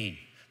 15,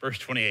 verse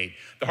 28.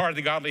 The heart of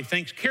the godly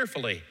thinks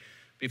carefully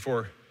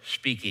before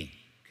speaking,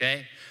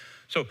 okay?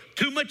 So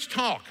too much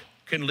talk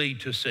can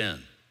lead to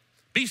sin.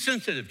 Be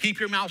sensitive, keep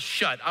your mouth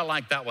shut. I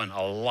like that one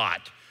a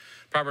lot.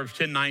 Proverbs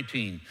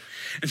 10:19.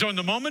 And so in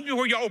the moment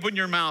before you open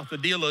your mouth, the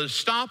deal is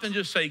stop and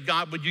just say,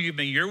 God, would you give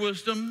me your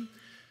wisdom?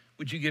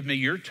 Would you give me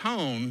your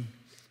tone?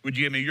 Would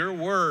you give me your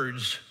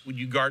words? Would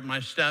you guard my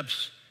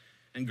steps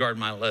and guard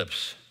my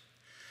lips?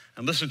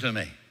 And listen to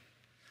me.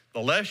 The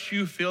less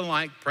you feel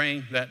like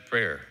praying that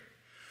prayer,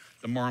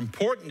 the more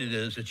important it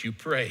is that you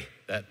pray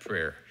that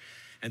prayer.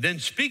 And then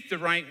speak the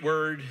right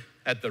word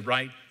at the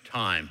right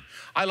time.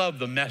 I love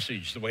the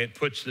Message, the way it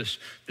puts this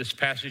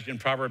passage in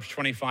Proverbs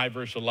 25,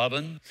 verse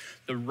 11.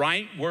 The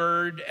right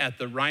word at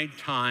the right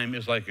time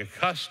is like a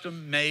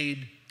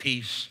custom-made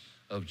piece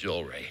of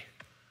jewelry.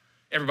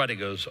 Everybody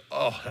goes,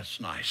 oh, that's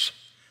nice.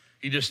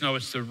 You just know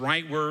it's the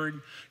right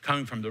word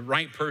coming from the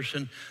right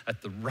person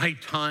at the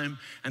right time,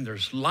 and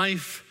there's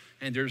life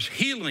and there's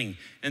healing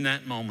in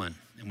that moment.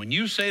 And when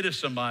you say to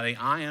somebody,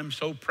 I am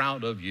so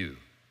proud of you,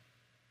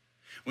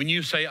 when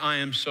you say, I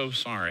am so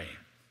sorry,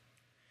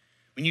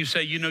 when you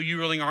say, you know, you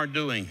really are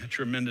doing a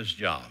tremendous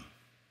job,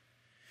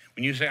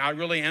 when you say, I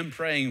really am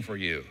praying for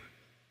you,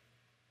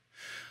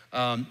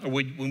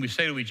 when we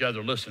say to each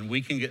other, listen,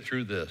 we can get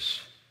through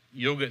this,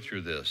 you'll get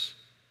through this,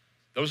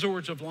 those are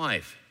words of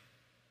life.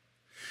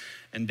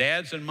 And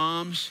dads and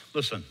moms,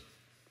 listen,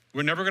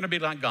 we're never going to be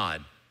like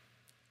God.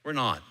 We're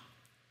not.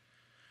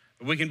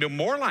 We can be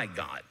more like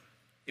God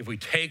if we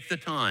take the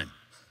time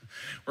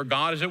where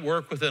God is at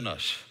work within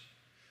us.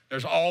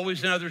 There's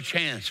always another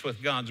chance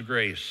with God's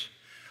grace.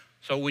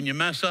 So when you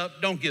mess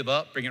up, don't give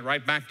up. Bring it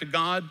right back to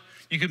God.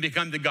 You can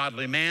become the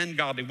godly man,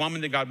 godly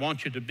woman that God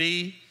wants you to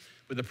be,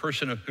 with a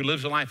person who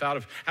lives a life out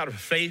of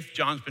faith.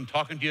 John's been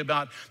talking to you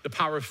about the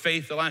power of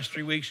faith the last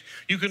 3 weeks.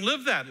 You can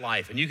live that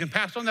life, and you can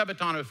pass on that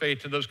baton of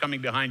faith to those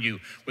coming behind you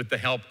with the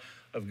help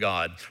of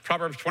God.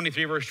 Proverbs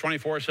 23, verse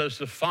 24 says,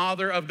 the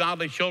father of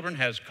godly children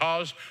has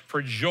cause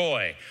for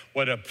joy.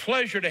 What a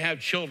pleasure to have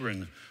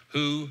children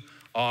who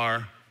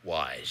are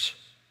wise.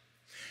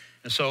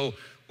 And so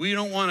we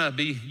don't want to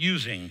be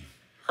using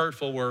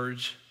hurtful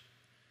words.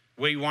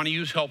 We want to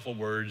use helpful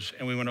words,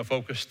 and we want to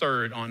focus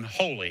third on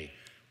holy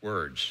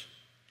words.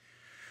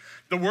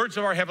 The words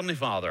of our Heavenly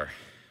Father,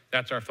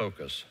 that's our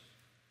focus.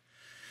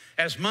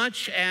 As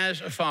much as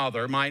a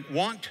father might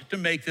want to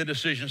make the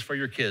decisions for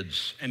your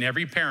kids, and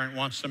every parent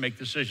wants to make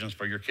decisions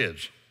for your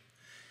kids,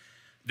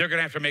 they're going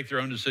to have to make their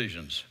own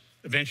decisions.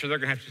 Eventually, they're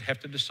going to have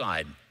to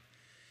decide.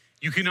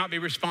 You cannot be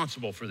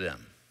responsible for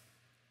them.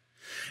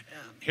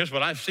 Here's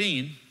what I've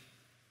seen.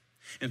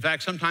 In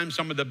fact, sometimes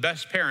some of the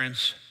best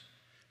parents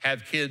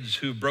have kids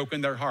who've broken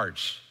their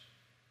hearts.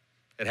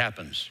 It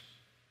happens.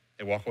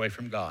 They walk away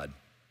from God.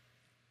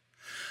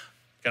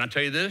 Can I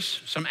tell you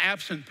this? Some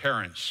absent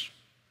parents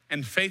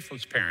and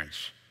faithless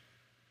parents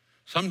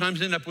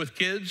sometimes end up with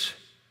kids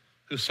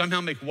who somehow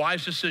make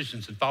wise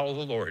decisions and follow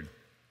the Lord.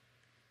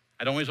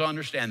 I don't always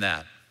understand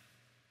that.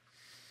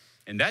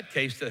 In that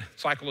case, the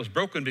cycle is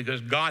broken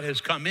because God has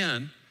come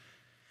in,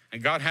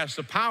 and God has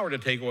the power to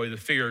take away the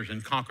fears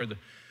and conquer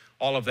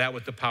all of that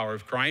with the power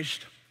of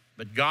Christ.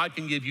 But God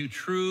can give you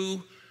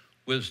true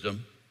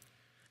wisdom,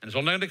 and it's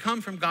only going to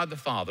come from God the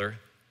Father,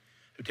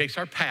 who takes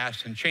our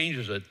past and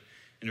changes it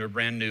into a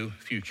brand new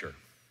future.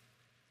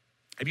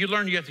 Have you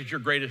learned yet that your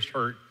greatest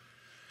hurt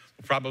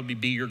will probably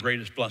be your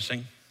greatest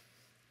blessing?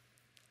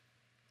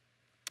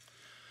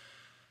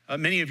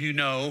 Many of you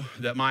know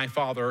that my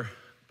father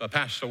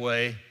passed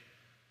away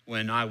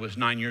when I was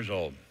 9 years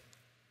old.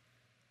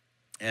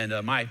 And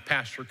my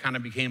pastor kind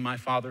of became my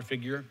father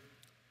figure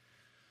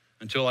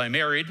until I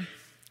married.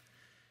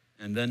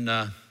 And then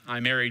I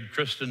married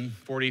Kristen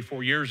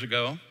 44 years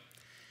ago.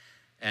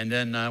 And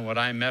then when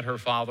I met her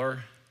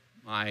father,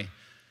 I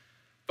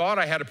thought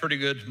I had a pretty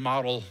good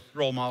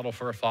role model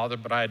for a father,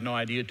 but I had no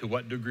idea to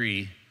what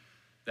degree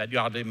that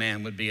godly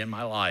man would be in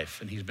my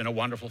life. And he's been a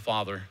wonderful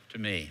father to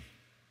me.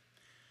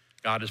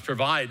 God has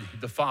provided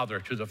the father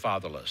to the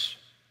fatherless.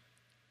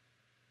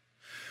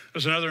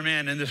 There's another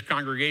man in this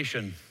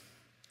congregation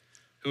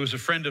who was a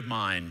friend of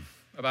mine.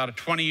 About a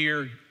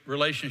 20-year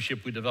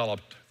relationship we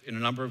developed in a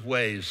number of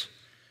ways.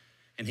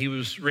 And he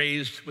was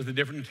raised with a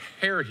different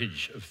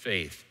heritage of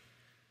faith.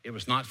 It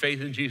was not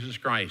faith in Jesus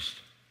Christ.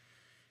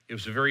 It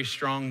was a very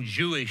strong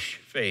Jewish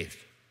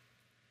faith.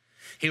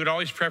 He would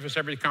always preface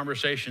every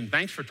conversation,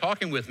 thanks for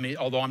talking with me,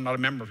 although I'm not a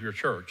member of your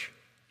church.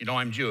 You know,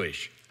 I'm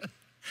Jewish.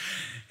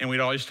 And we'd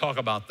always talk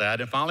about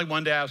that. And finally,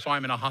 one day I saw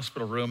him in a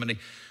hospital room, and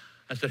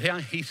I said, hey,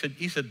 he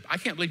said, I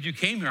can't believe you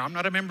came here. I'm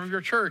not a member of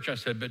your church. I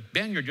said, but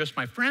Ben, you're just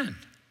my friend.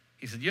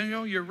 He said, you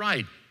know, you're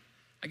right.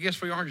 I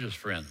guess we are just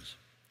friends.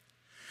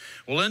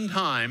 Well, in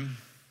time,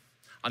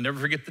 I'll never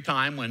forget the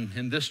time when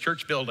in this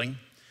church building,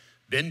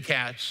 Ben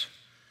Katz,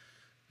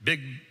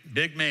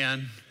 big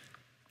man,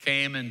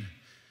 came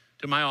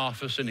to my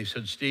office and he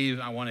said, Steve,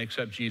 I want to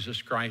accept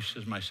Jesus Christ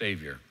as my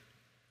Savior.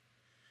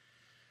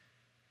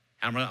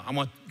 And I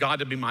want God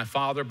to be my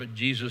Father, but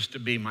Jesus to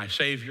be my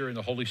Savior and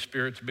the Holy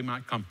Spirit to be my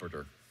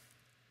comforter.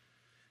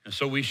 And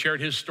so we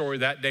shared his story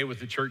that day with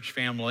the church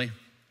family,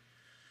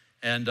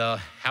 and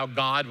how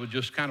God would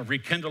just kind of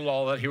rekindle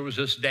all that. Here was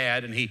this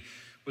dad, and he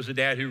was a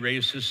dad who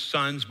raised his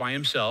sons by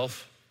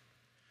himself,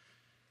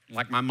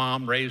 like my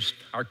mom raised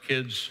our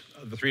kids,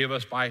 the three of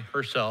us, by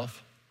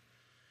herself.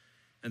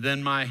 And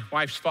then my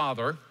wife's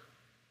father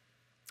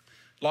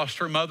lost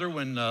her mother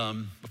when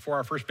before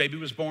our first baby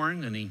was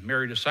born, and he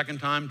married a second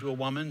time to a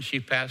woman. She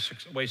passed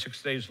away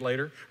 6 years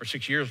later.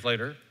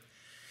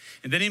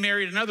 And then he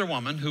married another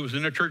woman who was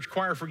in a church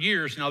choir for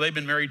years. Now they've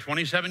been married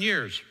 27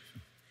 years.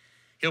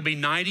 He'll be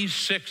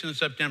 96 in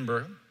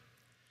September.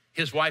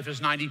 His wife is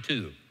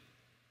 92.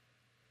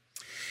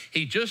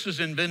 He just has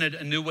invented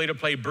a new way to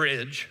play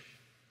bridge,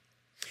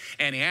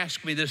 and he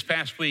asked me this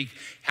past week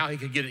how he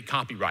could get it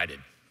copyrighted.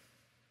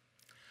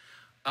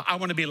 I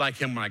want to be like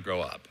him when I grow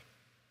up.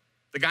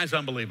 The guy's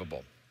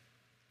unbelievable.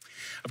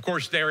 Of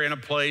course, they're in a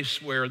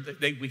place where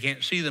we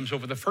can't see them. So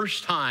for the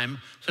first time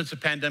since the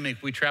pandemic,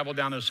 we traveled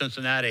down to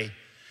Cincinnati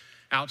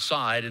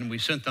outside, and we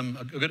sent them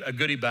a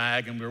goodie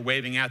bag, and we were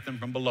waving at them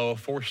from below,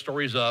 4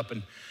 stories up,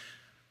 and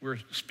we're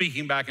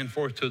speaking back and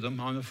forth to them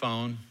on the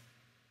phone.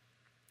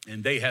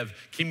 And they have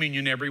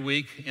communion every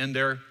week in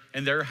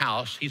their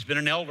house. He's been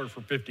an elder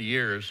for 50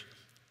 years.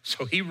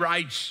 So he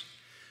writes,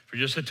 for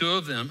just the two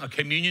of them, a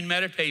communion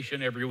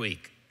meditation every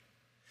week,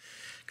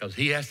 because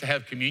he has to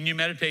have communion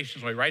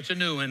meditation. So he writes a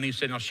new one, and he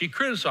said, now she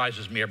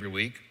criticizes me every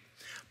week,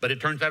 but it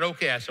turns out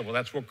okay. I said, well,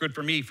 that's worked good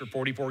for me for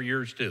 44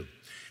 years too.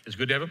 It's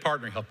good to have a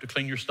partner help to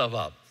clean your stuff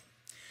up.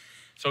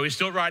 So he's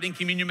still writing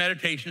communion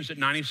meditations at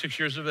 96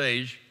 years of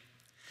age.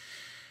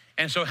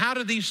 And so how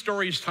do these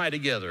stories tie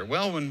together?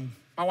 Well, when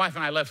my wife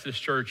and I left this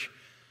church,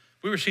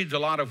 we received a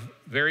lot of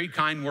very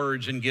kind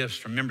words and gifts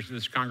from members of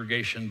this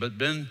congregation, but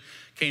Ben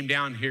came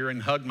down here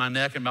and hugged my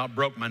neck and about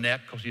broke my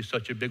neck because he's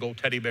such a big old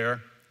teddy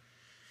bear.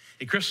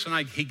 And Chris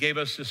and he gave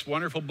us this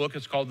wonderful book.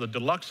 It's called the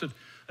deluxe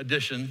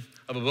edition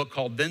of a book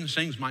called Then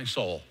Sings My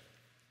Soul.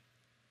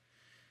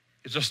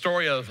 It's a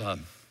story of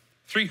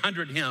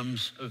 300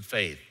 hymns of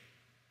faith.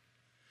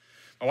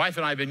 My wife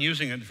and I have been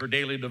using it for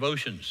daily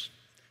devotions,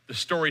 the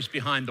stories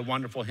behind the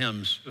wonderful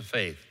hymns of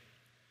faith.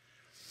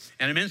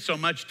 And it meant so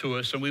much to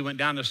us, and we went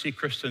down to see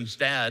Kristen's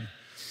dad.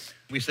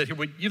 We said, here,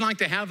 would you like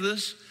to have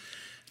this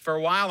for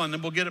a while, and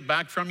then we'll get it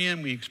back from you?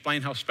 And we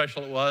explained how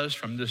special it was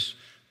from this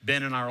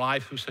Ben in our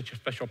life, who's such a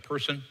special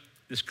person,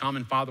 this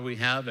common father we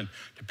have, and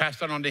to pass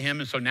that on to him.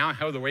 And so now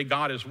how the way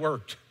God has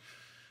worked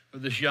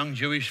with this young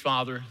Jewish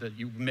father that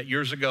you met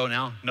years ago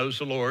now, knows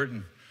the Lord,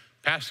 and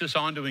passed this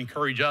on to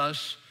encourage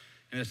us.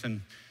 And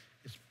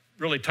it's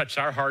really touched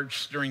our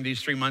hearts during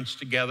these 3 months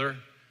together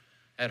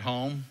at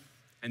home.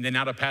 And then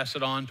now to pass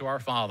it on to our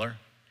father,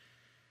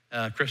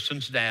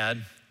 Kristen's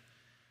dad.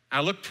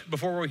 I looked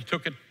before we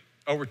took it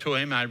over to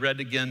him. I read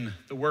again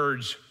the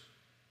words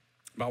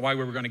about why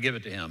we were going to give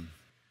it to him.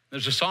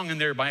 There's a song in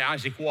there by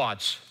Isaac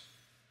Watts.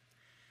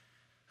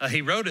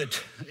 He wrote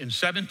it in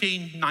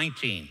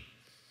 1719.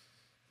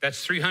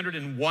 That's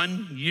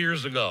 301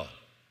 years ago.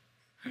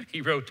 He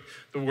wrote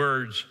the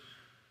words,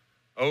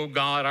 "O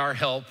God, our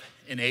help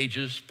in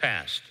ages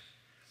past,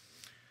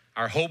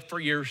 our hope for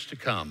years to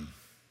come."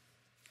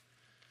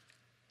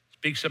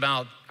 Speaks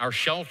about our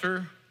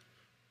shelter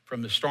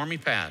from the stormy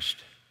past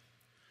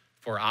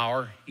for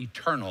our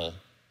eternal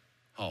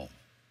home.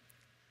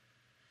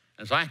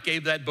 As I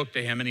gave that book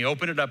to him and he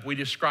opened it up, we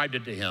described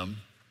it to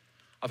him.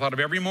 I thought of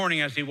every morning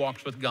as he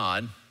walks with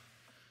God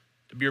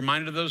to be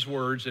reminded of those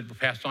words that were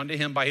passed on to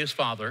him by his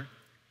father.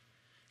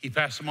 He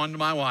passed them on to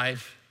my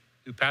wife,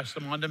 who passed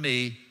them on to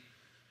me.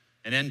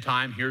 And in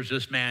time, here's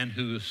this man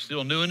who is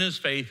still new in his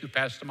faith, who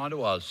passed them on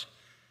to us.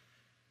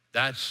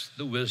 That's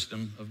the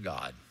wisdom of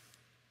God.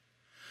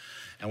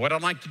 And what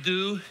I'd like to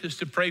do is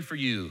to pray for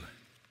you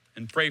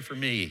and pray for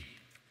me,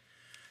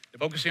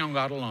 focusing on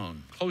God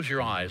alone. Close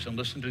your eyes and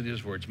listen to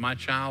these words. My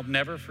child,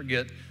 never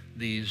forget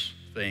these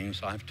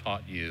things I've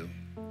taught you.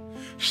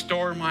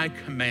 Store my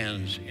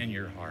commands in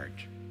your heart.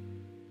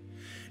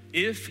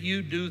 If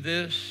you do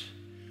this,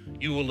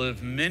 you will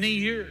live many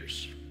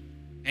years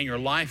and your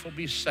life will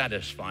be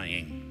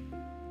satisfying.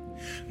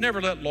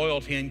 Never let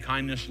loyalty and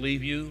kindness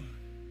leave you.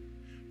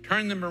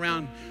 Turn them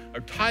around or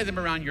tie them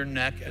around your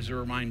neck as a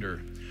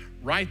reminder.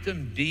 Write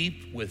them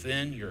deep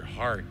within your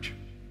heart.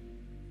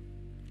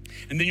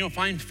 And then you'll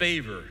find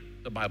favor,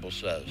 the Bible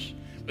says,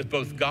 with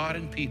both God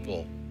and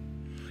people.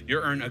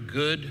 You'll earn a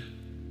good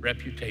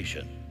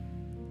reputation.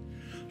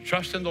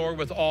 Trust in the Lord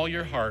with all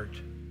your heart.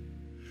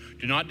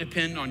 Do not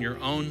depend on your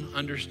own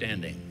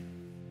understanding.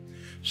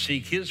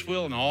 Seek his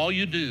will in all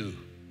you do,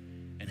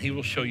 and he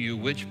will show you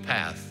which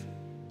path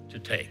to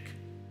take.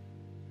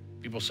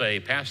 People say,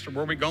 Pastor,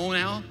 where are we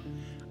going now?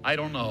 I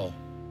don't know,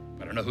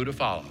 but I know who to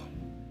follow.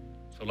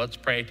 So let's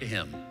pray to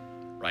him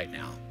right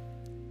now.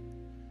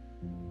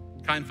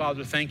 Kind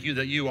Father, thank you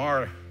that you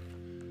are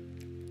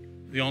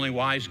the only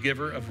wise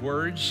giver of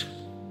words.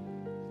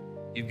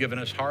 You've given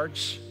us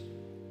hearts.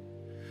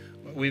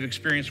 We've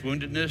experienced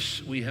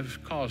woundedness. We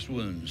have caused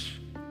wounds.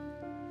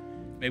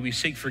 May we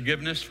seek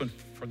forgiveness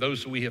for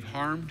those that we have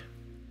harmed.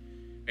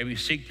 May we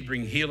seek to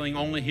bring healing,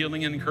 only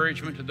healing and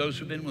encouragement to those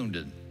who've been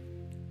wounded.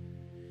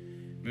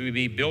 May we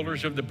be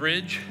builders of the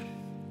bridge.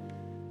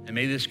 And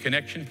may this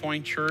Connection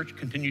Point Church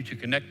continue to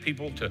connect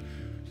people to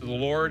the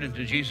Lord and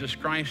to Jesus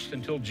Christ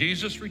until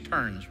Jesus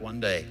returns one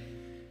day.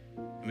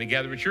 And we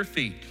gather at your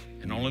feet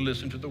and only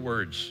listen to the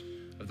words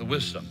of the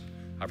wisdom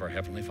of our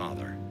Heavenly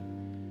Father.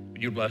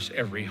 Would you bless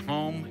every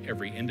home,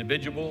 every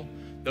individual,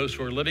 those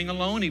who are living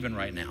alone even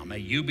right now. May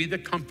you be the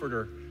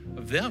comforter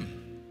of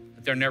them,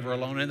 that they're never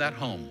alone in that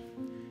home,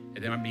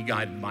 and they might be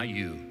guided by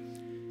you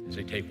as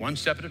they take one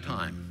step at a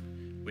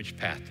time, which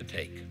path to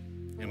take.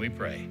 And we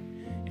pray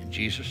in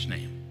Jesus'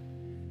 name.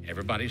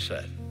 Everybody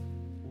said,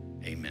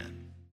 amen.